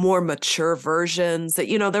more mature versions?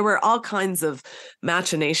 There were all kinds of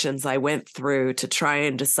machinations I went through to try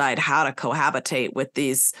and decide how to cohabitate with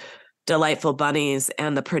these delightful bunnies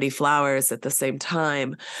and the pretty flowers at the same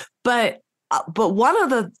time. But one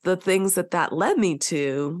of the things that led me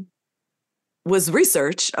to was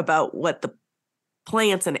research about what the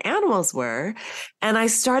plants and animals were. And I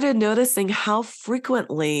started noticing how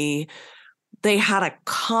frequently they had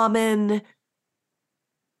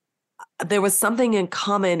there was something in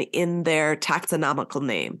common in their taxonomical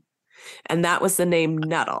name, and that was the name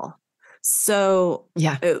Nettle. So,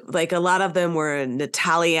 Yeah. like a lot of them were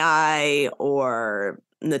Natalii or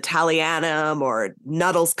Natalianum, or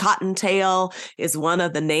Nuttall's cottontail is one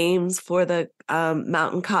of the names for the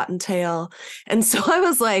mountain cottontail. And so I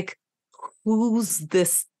was like, who's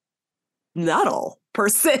this Nuttall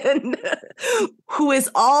person who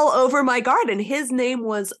is all over my garden? His name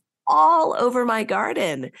was all over my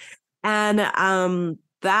garden. And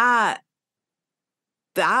that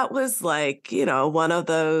was like, one of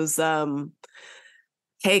those,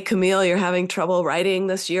 hey, Camille, you're having trouble writing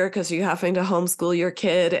this year because you're having to homeschool your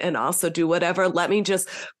kid and also do whatever. Let me just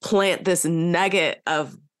plant this nugget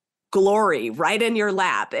of glory right in your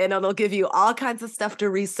lap, and it'll give you all kinds of stuff to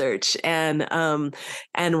research and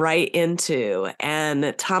write into.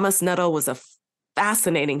 And Thomas Nettle was a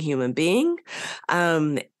fascinating human being,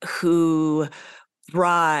 who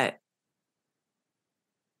brought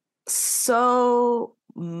so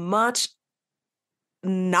much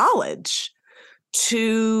knowledge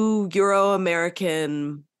to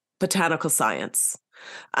Euro-American botanical science,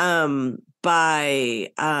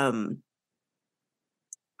 by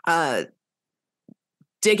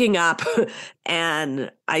digging up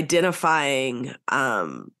and identifying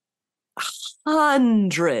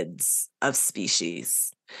hundreds of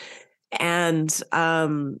species. And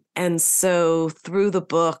so through the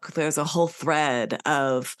book, there's a whole thread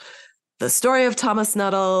of the story of Thomas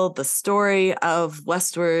Nettle, the story of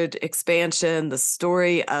westward expansion, the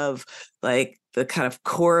story of like the kind of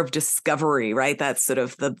core of discovery, right? That's sort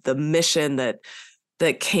of the mission that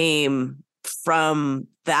came from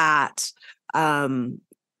that.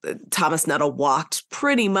 Thomas Nettle walked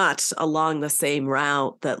pretty much along the same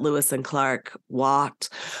route that Lewis and Clark walked.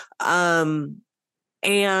 And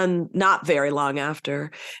not very long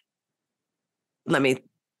after, let me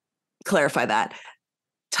clarify that,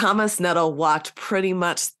 Thomas Nettle walked pretty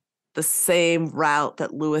much the same route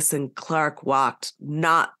that Lewis and Clark walked,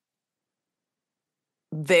 not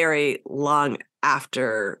very long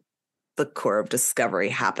after the core of discovery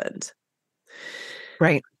happened.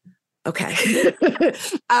 Right. Okay.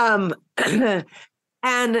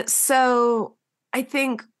 And so I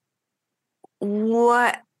think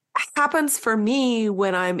what happens for me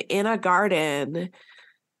when I'm in my garden,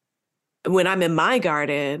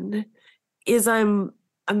 is I'm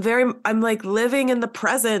like living in the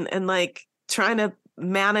present and like trying to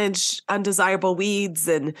manage undesirable weeds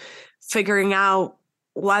and figuring out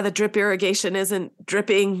why the drip irrigation isn't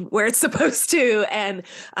dripping where it's supposed to. And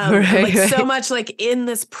like so much like in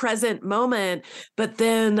this present moment, but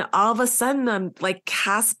then all of a sudden I'm like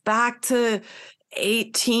cast back to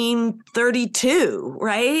 1832,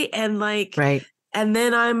 right? And like, Right. and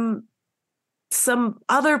then I'm some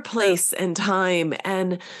other place and time.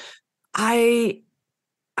 And I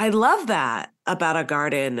love that about a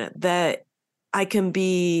garden, that I can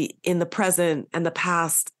be in the present and the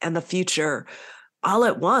past and the future all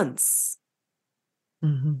at once.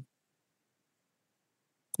 Mm-hmm.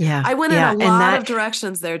 Yeah. I went in a Yeah. And lot of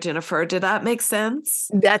directions there, Jennifer. Did that make sense?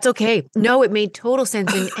 that's okay. No, it made total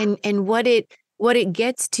sense. And what it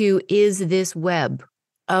gets to is this web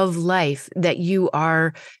of life that you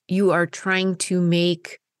are trying to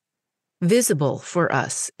make visible for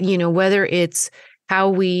us, whether it's how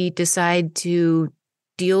we decide to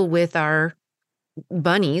deal with our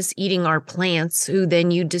bunnies eating our plants, who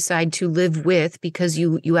then you decide to live with because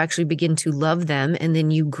you actually begin to love them, and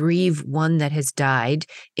then you grieve one that has died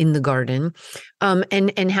in the garden,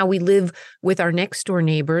 and how we live with our next door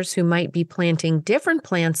neighbors who might be planting different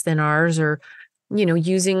plants than ours, or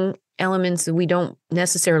using elements that we don't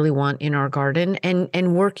necessarily want in our garden,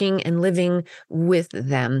 and working and living with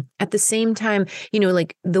them at the same time.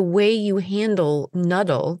 Like the way you handle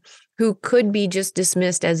Nuddle, who could be just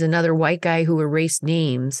dismissed as another white guy who erased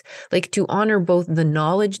names, like to honor both the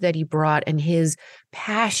knowledge that he brought and his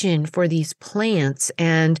passion for these plants,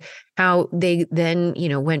 and how they then,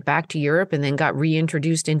 went back to Europe and then got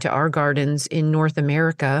reintroduced into our gardens in North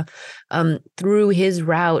America, through his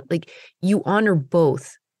route. Like, you honor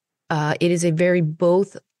both. It is a very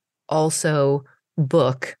both also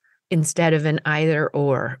book instead of an either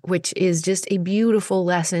or, which is just a beautiful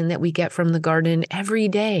lesson that we get from the garden every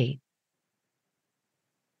day.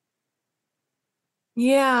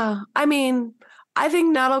 Yeah. I mean, I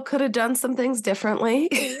think Nettle could have done some things differently.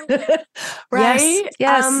 Yes, Right?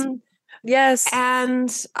 yes, yes.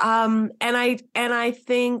 And I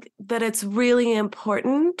think that it's really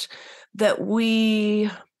important that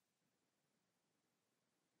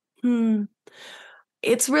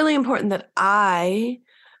it's really important that I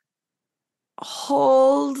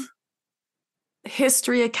hold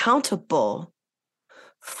history accountable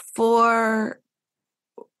for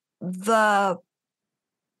the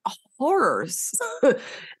horrors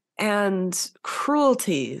and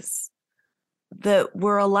cruelties that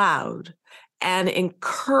were allowed and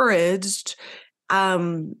encouraged,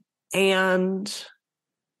 and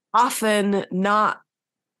often not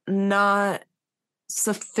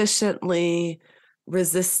sufficiently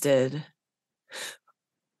resisted.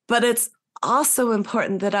 But it's also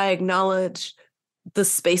important that I acknowledge the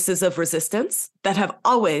spaces of resistance that have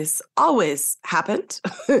always happened.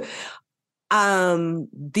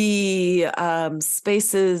 The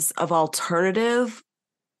spaces of alternative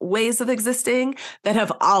ways of existing that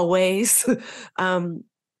have always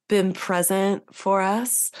been present for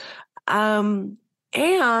us. And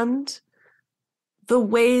the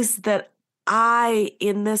ways that I,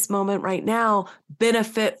 in this moment right now,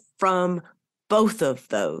 benefit from both of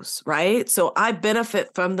those, right? So I benefit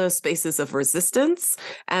from those spaces of resistance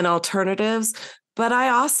and alternatives, but I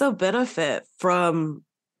also benefit from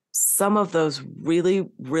some of those really,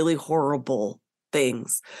 really horrible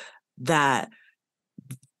things that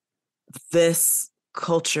this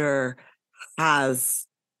culture has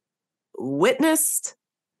witnessed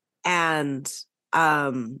and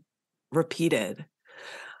repeated.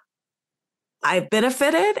 I've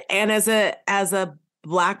benefited, and as a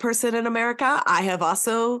Black person in America, I have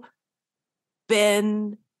also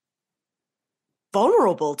been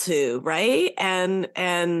vulnerable to, right? And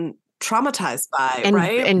traumatized by,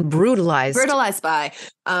 right? And brutalized. Brutalized by.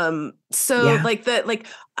 So Yeah. like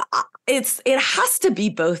it has to be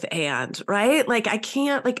both and, right? Like I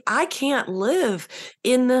can't live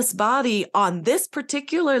in this body on this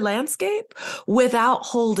particular landscape without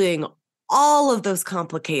holding all of those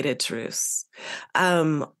complicated truths,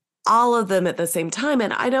 all of them at the same time.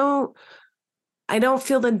 And I don't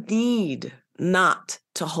feel the need not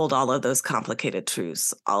to hold all of those complicated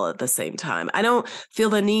truths all at the same time. I don't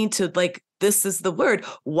feel the need to, like, this is the word,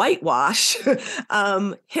 whitewash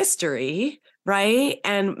history, right?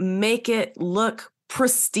 And make it look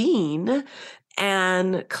pristine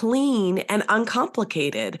and clean and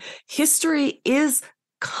uncomplicated. History is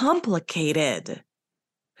complicated.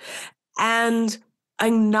 And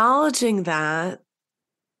acknowledging that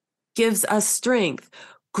gives us strength.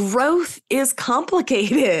 Growth is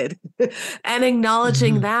complicated, and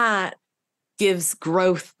acknowledging Mhm. that gives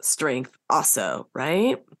growth strength also,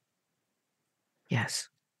 right? Yes.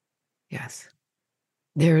 Yes.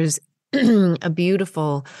 There's a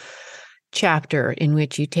beautiful chapter in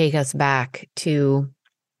which you take us back to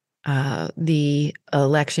the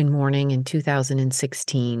election morning in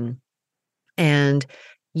 2016, and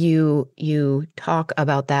you talk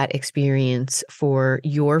about that experience for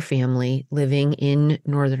your family living in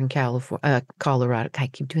Northern California, Colorado. I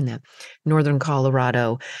keep doing that, Northern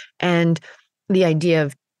Colorado, and the idea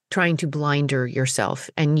of trying to blinder yourself,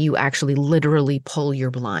 and you actually literally pull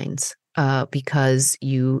your blinds because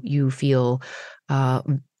you feel, uh,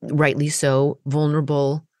 rightly so,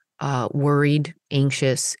 vulnerable, worried,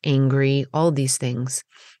 anxious, angry, all these things.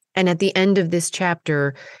 And at the end of this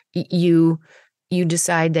chapter, you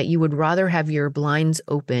decide that you would rather have your blinds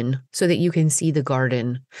open so that you can see the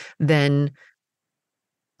garden than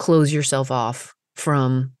close yourself off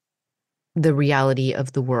from the reality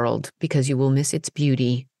of the world, because you will miss its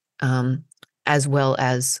beauty, as well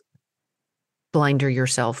as blinder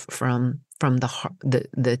yourself from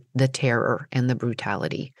the terror and the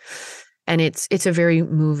brutality. And it's a very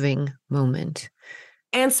moving moment.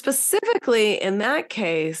 And specifically in that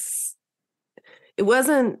case, it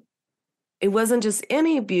wasn't just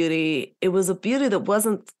any beauty. It was a beauty that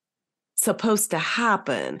wasn't supposed to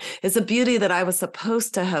happen. It's a beauty that I was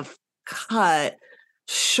supposed to have cut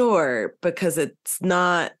short because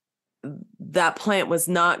that plant was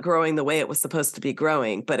not growing the way it was supposed to be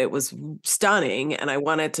growing, but it was stunning and I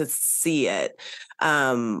wanted to see it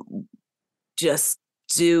just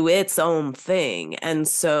do its own thing. And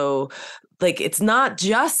so, like, it's not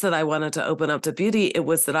just that I wanted to open up to beauty, it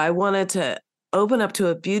was that I wanted to open up to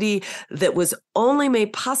a beauty that was only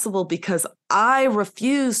made possible because I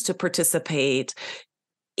refused to participate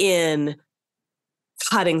in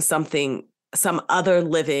cutting some other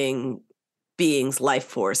living being's life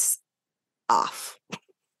force off.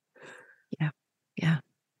 Yeah. Yeah.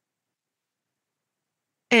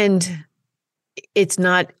 And it's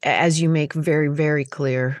not, as you make very, very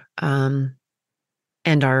clear,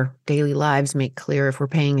 and our daily lives make clear if we're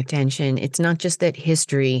paying attention, it's not just that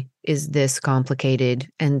history is this complicated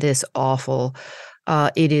and this awful.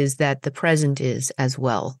 It is that the present is as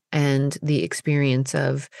well. And the experience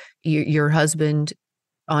of your husband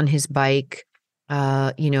on his bike,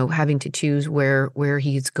 having to choose where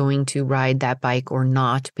he's going to ride that bike or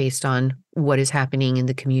not based on what is happening in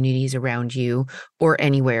the communities around you or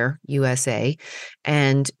anywhere, USA,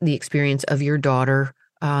 and the experience of your daughter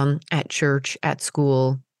at church, at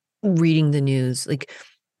school, reading the news. Like,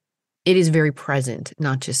 it is very present,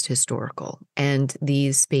 not just historical. And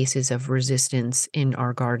these spaces of resistance in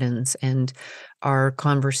our gardens and our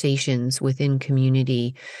conversations within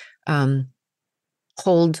community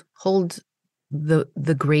hold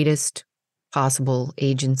the greatest possible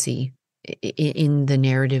agency in the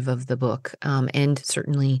narrative of the book, and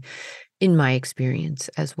certainly in my experience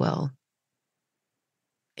as well.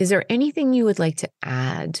 Is there anything you would like to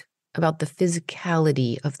add about the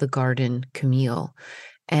physicality of the garden, Camille,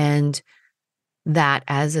 and that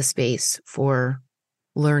as a space for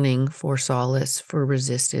learning, for solace, for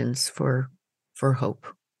resistance, for hope,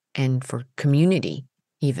 and for community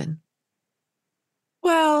even?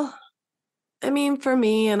 Well, I mean, for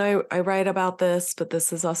me, and I write about this, but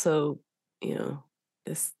this is also,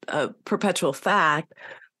 this perpetual fact,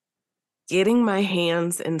 getting my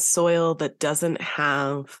hands in soil that doesn't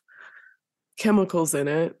have chemicals in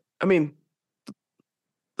it. I mean,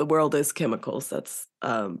 the world is chemicals. That's,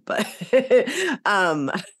 but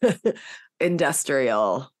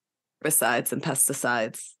industrial herbicides and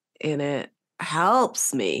pesticides in it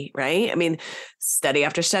helps me, right? I mean, study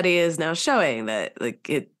after study is now showing that, like,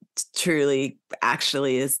 it truly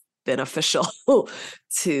actually is beneficial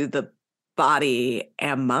to the body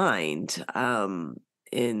and mind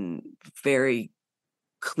in very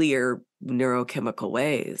clear neurochemical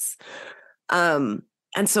ways. And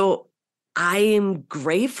so I am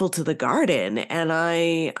grateful to the garden, and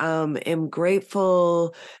I am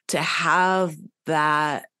grateful to have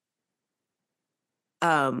that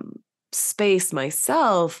space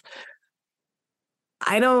myself.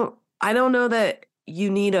 I don't know that you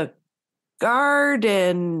need a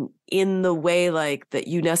garden in the way like that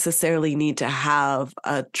you necessarily need to have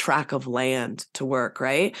a tract of land to work,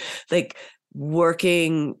 right? Like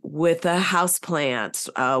working with a house plant,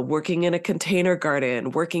 working in a container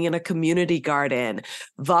garden, working in a community garden,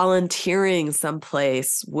 volunteering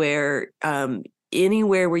someplace where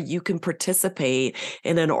anywhere where you can participate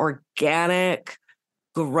in an organic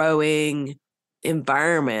growing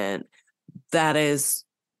environment that is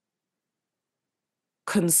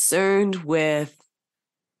concerned with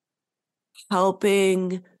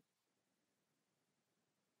helping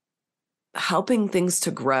things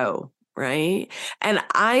to grow, right? And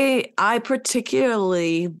I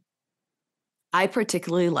particularly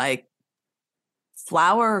like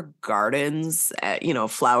flower gardens,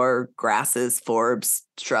 flower grasses, forbs,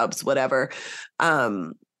 shrubs, whatever,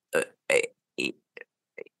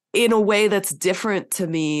 in a way that's different to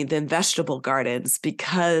me than vegetable gardens,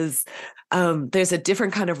 because there's a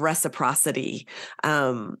different kind of reciprocity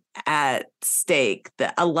at stake.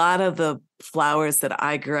 That a lot of the flowers that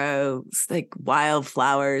I grow, like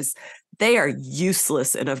wildflowers, they are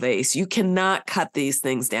useless in a vase. You cannot cut these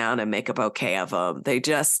things down and make a bouquet of them. They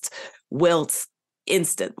just wilt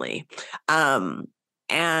instantly.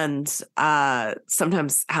 and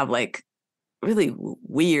sometimes have like really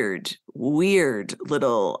weird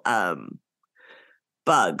little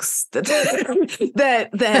bugs that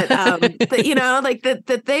like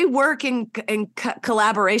that they work in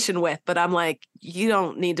collaboration with, but I'm like, you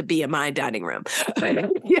don't need to be in my dining room.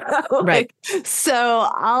 Right. So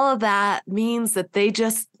all of that means that they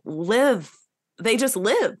just live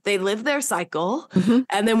their cycle. Mm-hmm.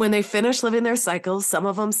 And then when they finish living their cycle, some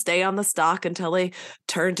of them stay on the stalk until they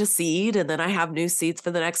turn to seed, and then I have new seeds for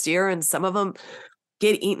the next year, and some of them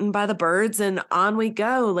get eaten by the birds, and on we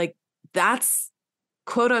go. Like, that's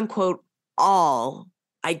quote unquote all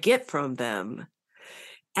I get from them.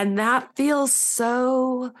 And that feels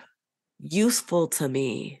so useful to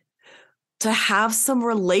me, to have some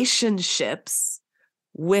relationships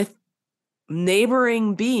with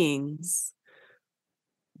neighboring beings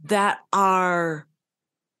that are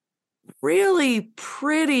really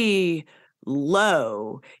pretty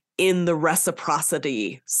low in the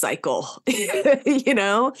reciprocity cycle.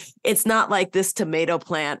 It's not like this tomato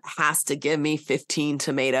plant has to give me 15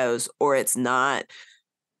 tomatoes or it's not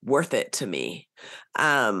worth it to me.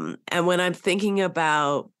 And when I'm thinking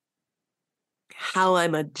about how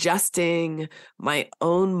I'm adjusting my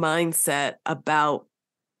own mindset about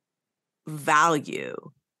value,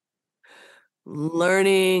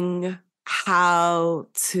 learning how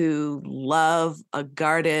to love a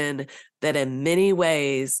garden that in many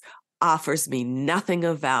ways offers me nothing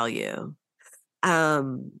of value,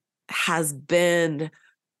 has been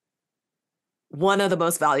one of the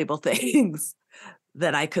most valuable things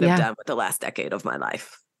that I could have Yeah. done with the last decade of my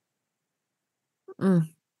life.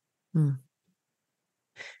 Mm-hmm.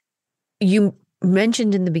 You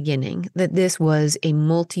mentioned in the beginning that this was a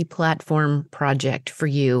multi-platform project for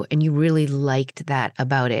you, and you really liked that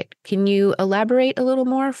about it. Can you elaborate a little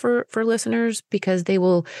more for listeners? Because they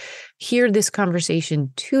will hear this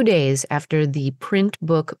conversation 2 days after the print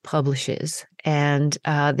book publishes, and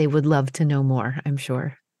they would love to know more, I'm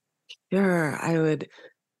sure. Sure, I would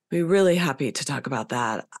be really happy to talk about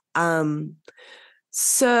that.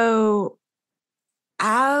 So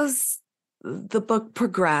as the book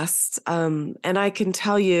progressed, and I can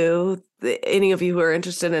tell you, any of you who are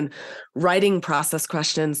interested in writing process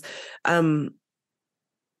questions, at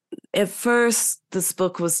first this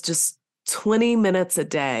book was just 20 minutes a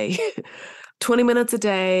day. 20 minutes a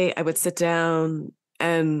day, I would sit down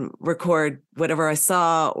and record whatever I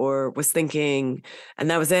saw or was thinking, and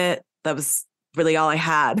that was it. That was really all I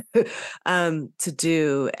had to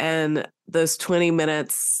do. And those 20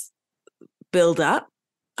 minutes build up.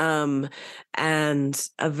 And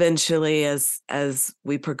eventually, as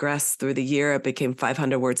we progressed through the year, it became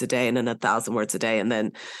 500 words a day, and then 1,000 words a day, and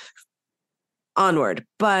then onward.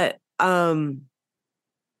 But the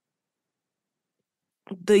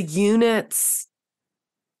units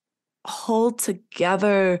hold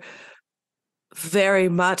together very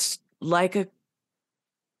much like a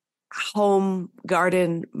home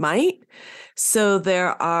garden might. So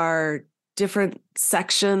there are different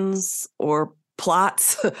sections or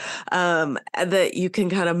plots that you can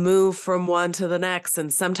kind of move from one to the next.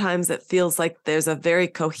 And sometimes it feels like there's a very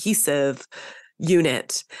cohesive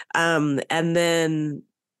unit. And then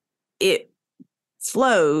it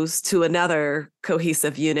flows to another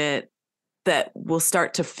cohesive unit that will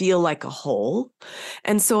start to feel like a whole.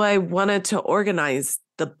 And so I wanted to organize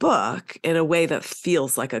the book in a way that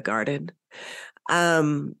feels like a garden.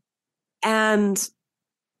 And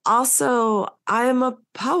also, I'm a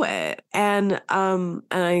poet, and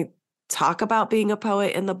I talk about being a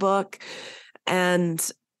poet in the book,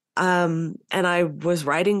 and I was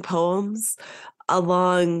writing poems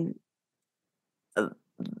along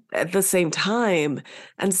at the same time,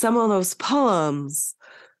 and some of those poems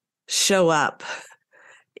show up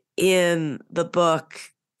in the book,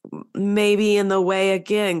 maybe in the way,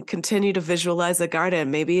 again, continue to visualize a garden,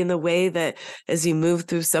 maybe in the way that as you move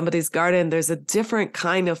through somebody's garden, there's a different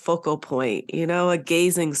kind of focal point, a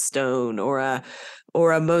gazing stone or a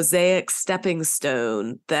mosaic stepping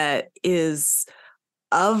stone that is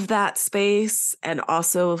of that space and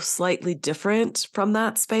also slightly different from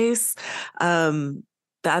that space.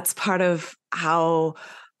 That's part of how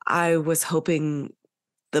I was hoping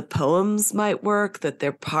the poems might work, that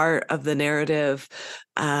they're part of the narrative,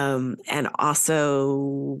 and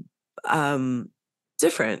also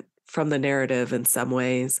different from the narrative in some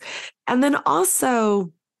ways. And then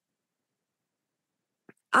also,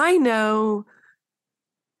 I know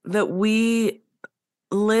that we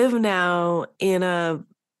live now in a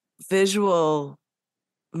visual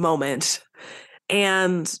moment,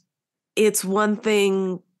 and it's one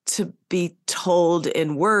thing to be told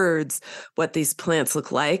in words what these plants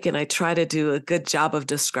look like. And I try to do a good job of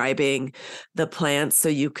describing the plants so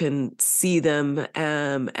you can see them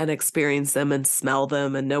and experience them and smell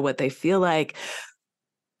them and know what they feel like.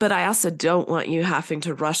 But I also don't want you having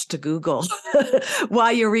to rush to Google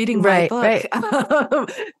while you're reading my Right, book right.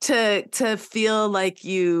 to feel like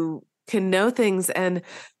you can know things. And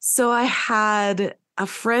so I had a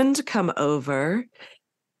friend come over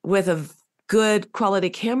with a good quality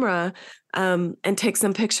camera and take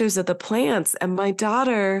some pictures of the plants. And my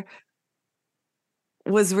daughter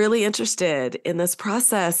was really interested in this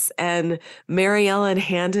process. And Mary Ellen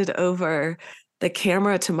handed over the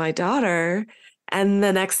camera to my daughter. And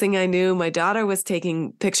the next thing I knew, my daughter was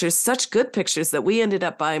taking pictures, such good pictures that we ended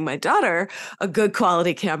up buying my daughter a good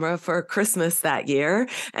quality camera for Christmas that year.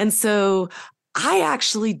 And so I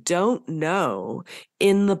actually don't know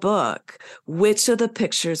in the book which of the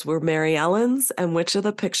pictures were Mary Ellen's and which of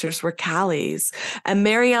the pictures were Callie's. And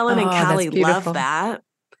Mary Ellen and Oh, that's Callie love beautiful. that.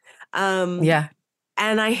 Yeah.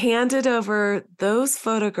 And I handed over those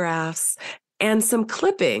photographs and some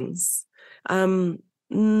clippings,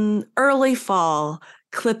 early fall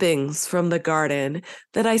clippings from the garden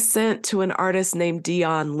that I sent to an artist named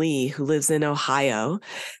Dion Lee, who lives in Ohio.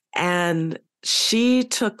 And she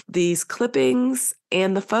took these clippings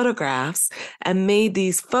and the photographs and made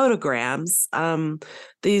these photograms,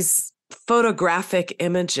 these photographic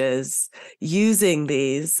images using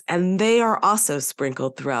these, and they are also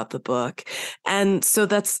sprinkled throughout the book. And so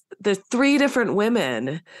that's the 3 different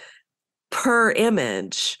women per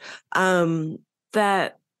image,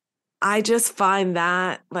 that I just find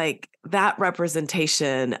that like that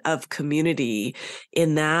representation of community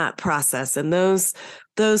in that process. And those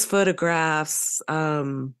photographs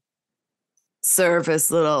serve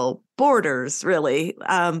as little borders, really,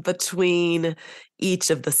 between each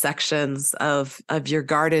of the sections of your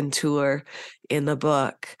garden tour in the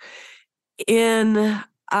book. I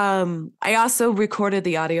also recorded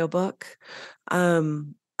the audiobook.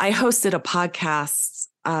 I hosted a podcast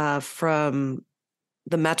from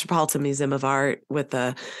the Metropolitan Museum of Art with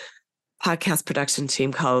a podcast production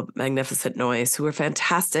team called Magnificent Noise, who were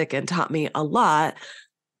fantastic and taught me a lot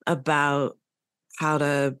about how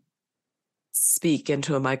to speak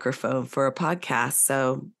into a microphone for a podcast.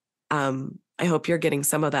 So I hope you're getting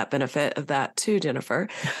some of that benefit of that too, Jennifer.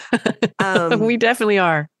 We definitely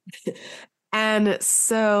are. And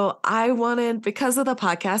so I wanted, because of the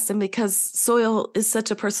podcast and because Soil is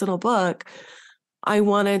such a personal book, I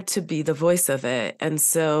wanted to be the voice of it. And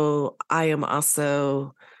so I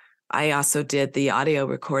also did the audio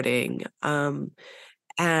recording.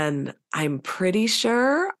 And I'm pretty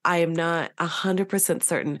sure, I am not 100%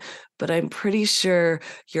 certain, but I'm pretty sure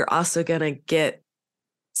you're also going to get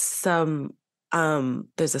some,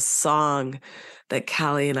 there's a song that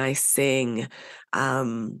Callie and I sing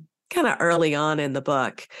kind of early on in the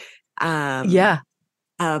book Yeah.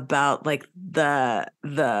 about like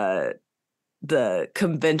the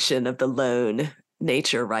convention of the lone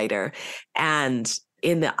nature writer. And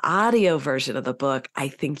in the audio version of the book, I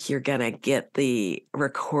think you're going to get the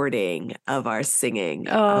recording of our singing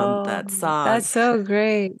that Oh, song. that's so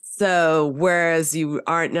great. So whereas you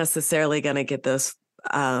aren't necessarily going to get those,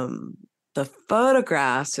 the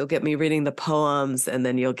photographs, you'll get me reading the poems, and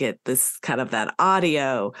then you'll get this kind of that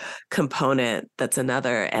audio component that's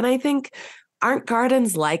another. And I think art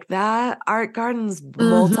gardens like that. Art gardens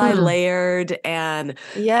multi-layered and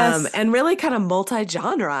Yes. really kind of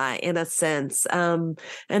multi-genre in a sense. And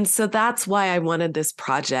so that's why I wanted this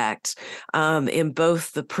project in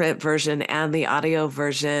both the print version and the audio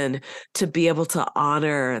version to be able to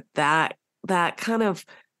honor that kind of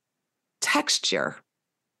texture.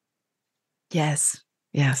 Yes.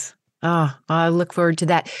 Yes. Oh, I look forward to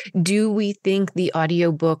that. Do we think the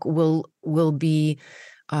audiobook will be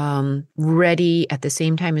ready at the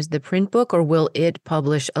same time as the print book, or will it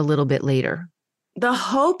publish a little bit later? The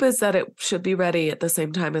hope is that it should be ready at the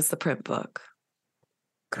same time as the print book.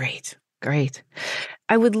 Great. Great.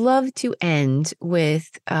 I would love to end with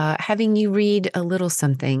having you read a little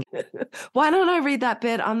something. Why don't I read that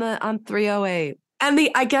bit on 308? And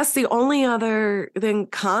I guess the only other than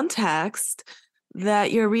context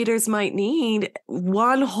that your readers might need,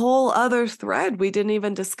 one whole other thread we didn't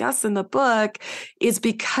even discuss in the book, is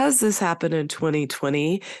because this happened in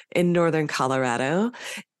 2020 in Northern Colorado.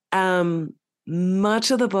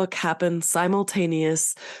 Much of the book happened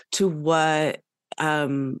simultaneous to what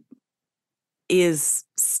is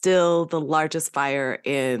still the largest fire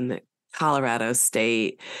in Colorado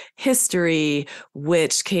State history,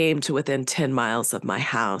 which came to within 10 miles of my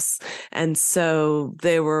house. And so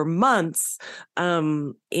there were months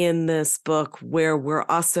in this book where we're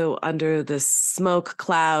also under this smoke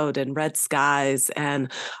cloud and red skies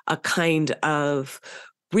and a kind of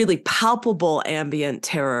really palpable ambient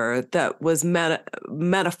terror that was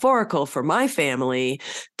metaphorical for my family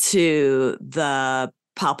to the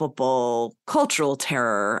palpable cultural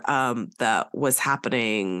terror that was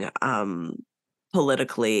happening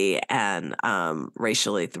politically and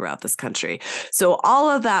racially throughout this country. So all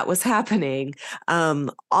of that was happening.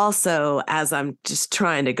 Also, as I'm just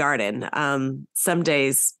trying to garden, some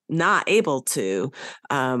days not able to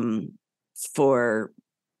for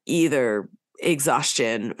either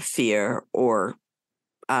exhaustion, fear, or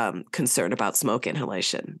concern about smoke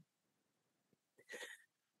inhalation.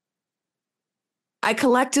 I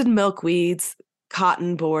collected milkweeds,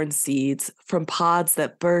 cotton-born seeds from pods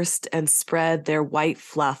that burst and spread their white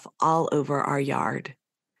fluff all over our yard.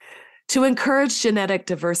 To encourage genetic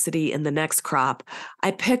diversity in the next crop,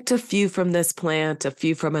 I picked a few from this plant, a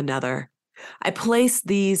few from another. I placed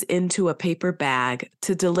these into a paper bag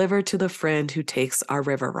to deliver to the friend who takes our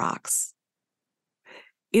river rocks.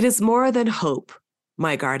 It is more than hope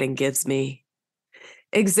my garden gives me.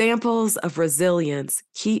 Examples of resilience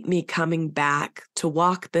keep me coming back to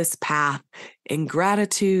walk this path in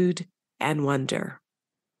gratitude and wonder.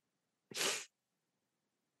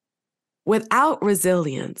 Without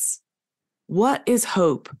resilience, what is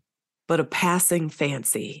hope but a passing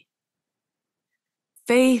fancy?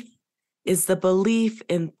 Faith is the belief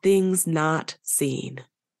in things not seen,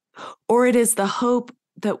 or it is the hope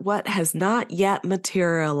that what has not yet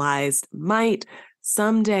materialized might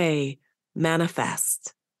someday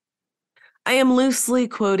manifest. I am loosely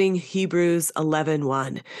quoting Hebrews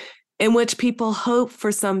 11:1, in which people hope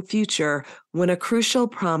for some future when a crucial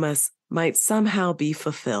promise might somehow be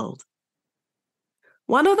fulfilled.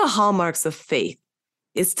 One of the hallmarks of faith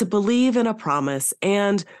is to believe in a promise,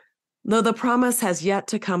 and though the promise has yet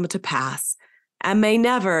to come to pass and may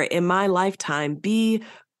never in my lifetime be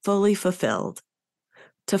fully fulfilled,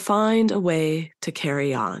 to find a way to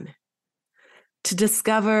carry on, to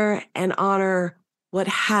discover and honor what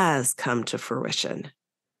has come to fruition.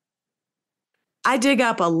 I dig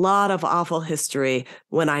up a lot of awful history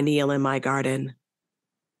when I kneel in my garden.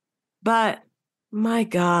 But, my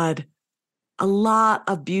God, a lot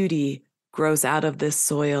of beauty grows out of this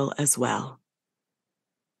soil as well.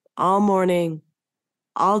 All morning,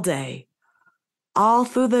 all day, all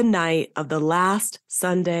through the night of the last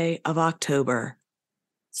Sunday of October,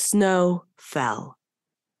 snow fell.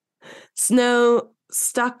 Snow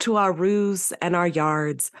stuck to our roofs and our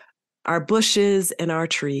yards, our bushes and our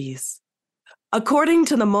trees. According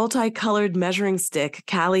to the multicolored measuring stick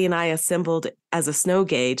Callie and I assembled as a snow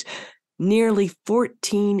gauge, nearly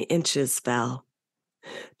 14 inches fell.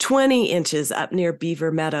 20 inches up near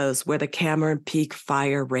Beaver Meadows, where the Cameron Peak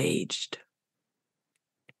fire raged.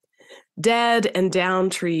 Dead and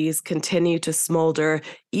downed trees continue to smolder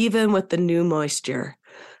even with the new moisture,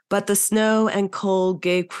 but the snow and cold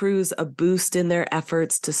gave crews a boost in their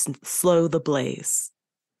efforts to slow the blaze.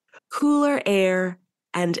 Cooler air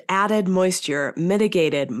and added moisture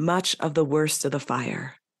mitigated much of the worst of the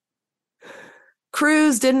fire.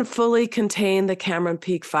 Crews didn't fully contain the Cameron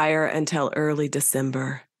Peak fire until early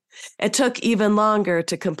December. It took even longer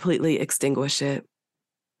to completely extinguish it.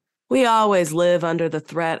 We always live under the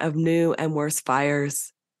threat of new and worse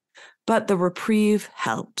fires, but the reprieve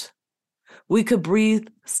helped. We could breathe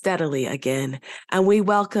steadily again, and we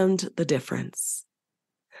welcomed the difference.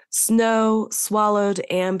 Snow swallowed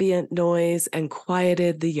ambient noise and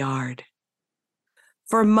quieted the yard.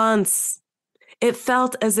 For months, it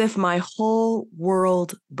felt as if my whole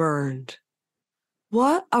world burned.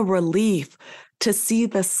 What a relief to see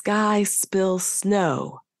the sky spill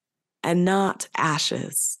snow and not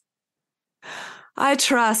ashes. I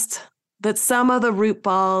trust that some of the root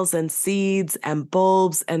balls and seeds and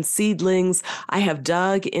bulbs and seedlings I have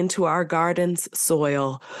dug into our garden's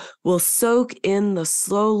soil will soak in the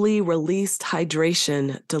slowly released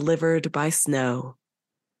hydration delivered by snow.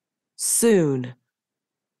 Soon,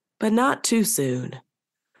 but not too soon,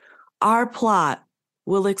 our plot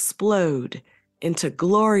will explode into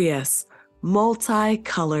glorious,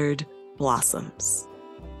 multicolored blossoms.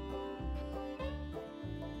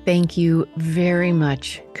 Thank you very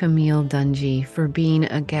much, Camille Dungy, for being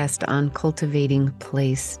a guest on Cultivating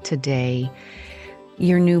Place today.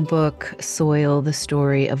 Your new book, Soil, the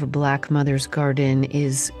Story of a Black Mother's Garden,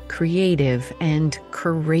 is creative and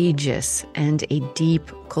courageous and a deep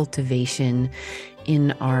cultivation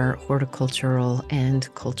in our horticultural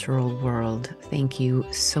and cultural world. Thank you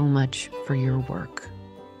so much for your work.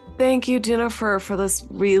 Thank you, Jennifer, for this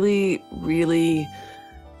really, really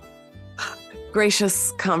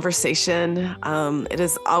gracious conversation. It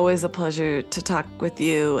is always a pleasure to talk with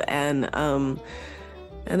you, and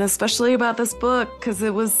especially about this book, because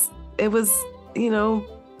it was,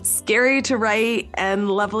 scary to write and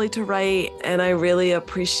lovely to write. And I really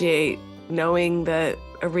appreciate knowing that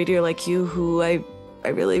a reader like you, who I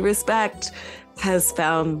really respect, has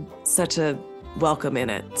found such a welcome in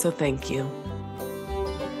it. So thank you.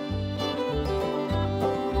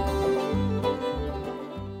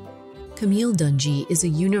 Camille Dungy is a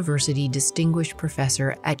university distinguished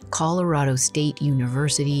professor at Colorado State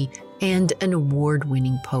University and an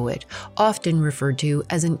award-winning poet, often referred to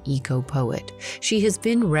as an eco-poet. She has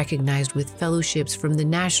been recognized with fellowships from the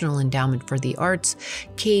National Endowment for the Arts,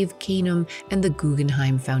 Cave Canem, and the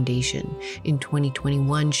Guggenheim Foundation. In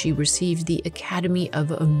 2021, she received the Academy of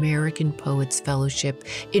American Poets Fellowship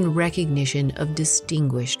in recognition of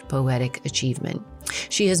distinguished poetic achievement.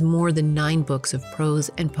 She has more than 9 books of prose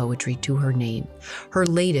and poetry to her name. Her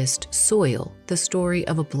latest, Soil, the Story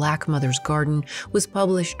of a Black Mother's Garden, was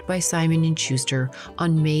published by Simon & Schuster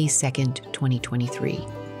on May 2nd, 2023.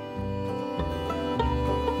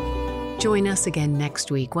 Join us again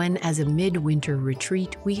next week when, as a midwinter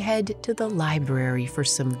retreat, we head to the library for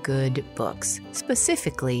some good books,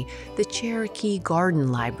 specifically the Cherokee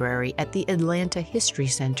Garden Library at the Atlanta History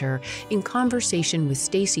Center, in conversation with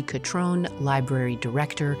Stacy Catrone, Library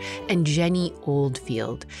Director, and Jenny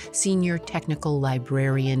Oldfield, Senior Technical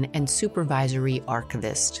Librarian and Supervisory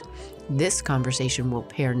Archivist. This conversation will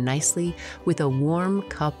pair nicely with a warm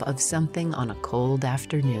cup of something on a cold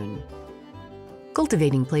afternoon.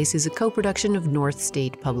 Cultivating Place is a co-production of North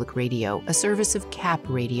State Public Radio, a service of CAP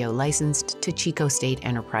Radio licensed to Chico State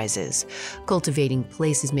Enterprises. Cultivating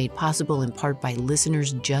Place is made possible in part by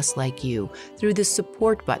listeners just like you through the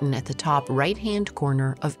support button at the top right-hand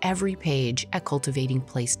corner of every page at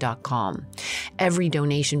cultivatingplace.com. Every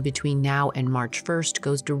donation between now and March 1st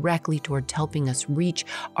goes directly towards helping us reach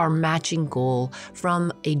our matching goal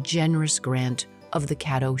from a generous grant of the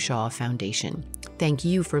Caddo Shaw Foundation. Thank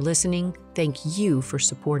you for listening. Thank you for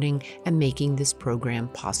supporting and making this program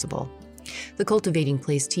possible. The Cultivating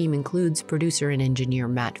Place team includes producer and engineer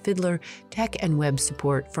Matt Fiddler, tech and web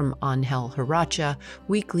support from Angel Haracha,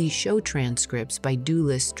 weekly show transcripts by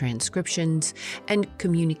Do-List Transcriptions, and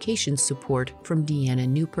communications support from Deanna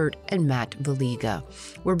Newport and Matt Valiga.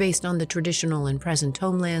 We're based on the traditional and present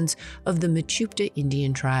homelands of the Mechoopda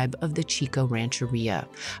Indian tribe of the Chico Rancheria.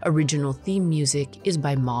 Original theme music is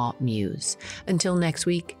by Ma Muse. Until next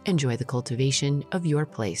week, enjoy the cultivation of your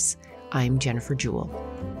place. I'm Jennifer Jewell.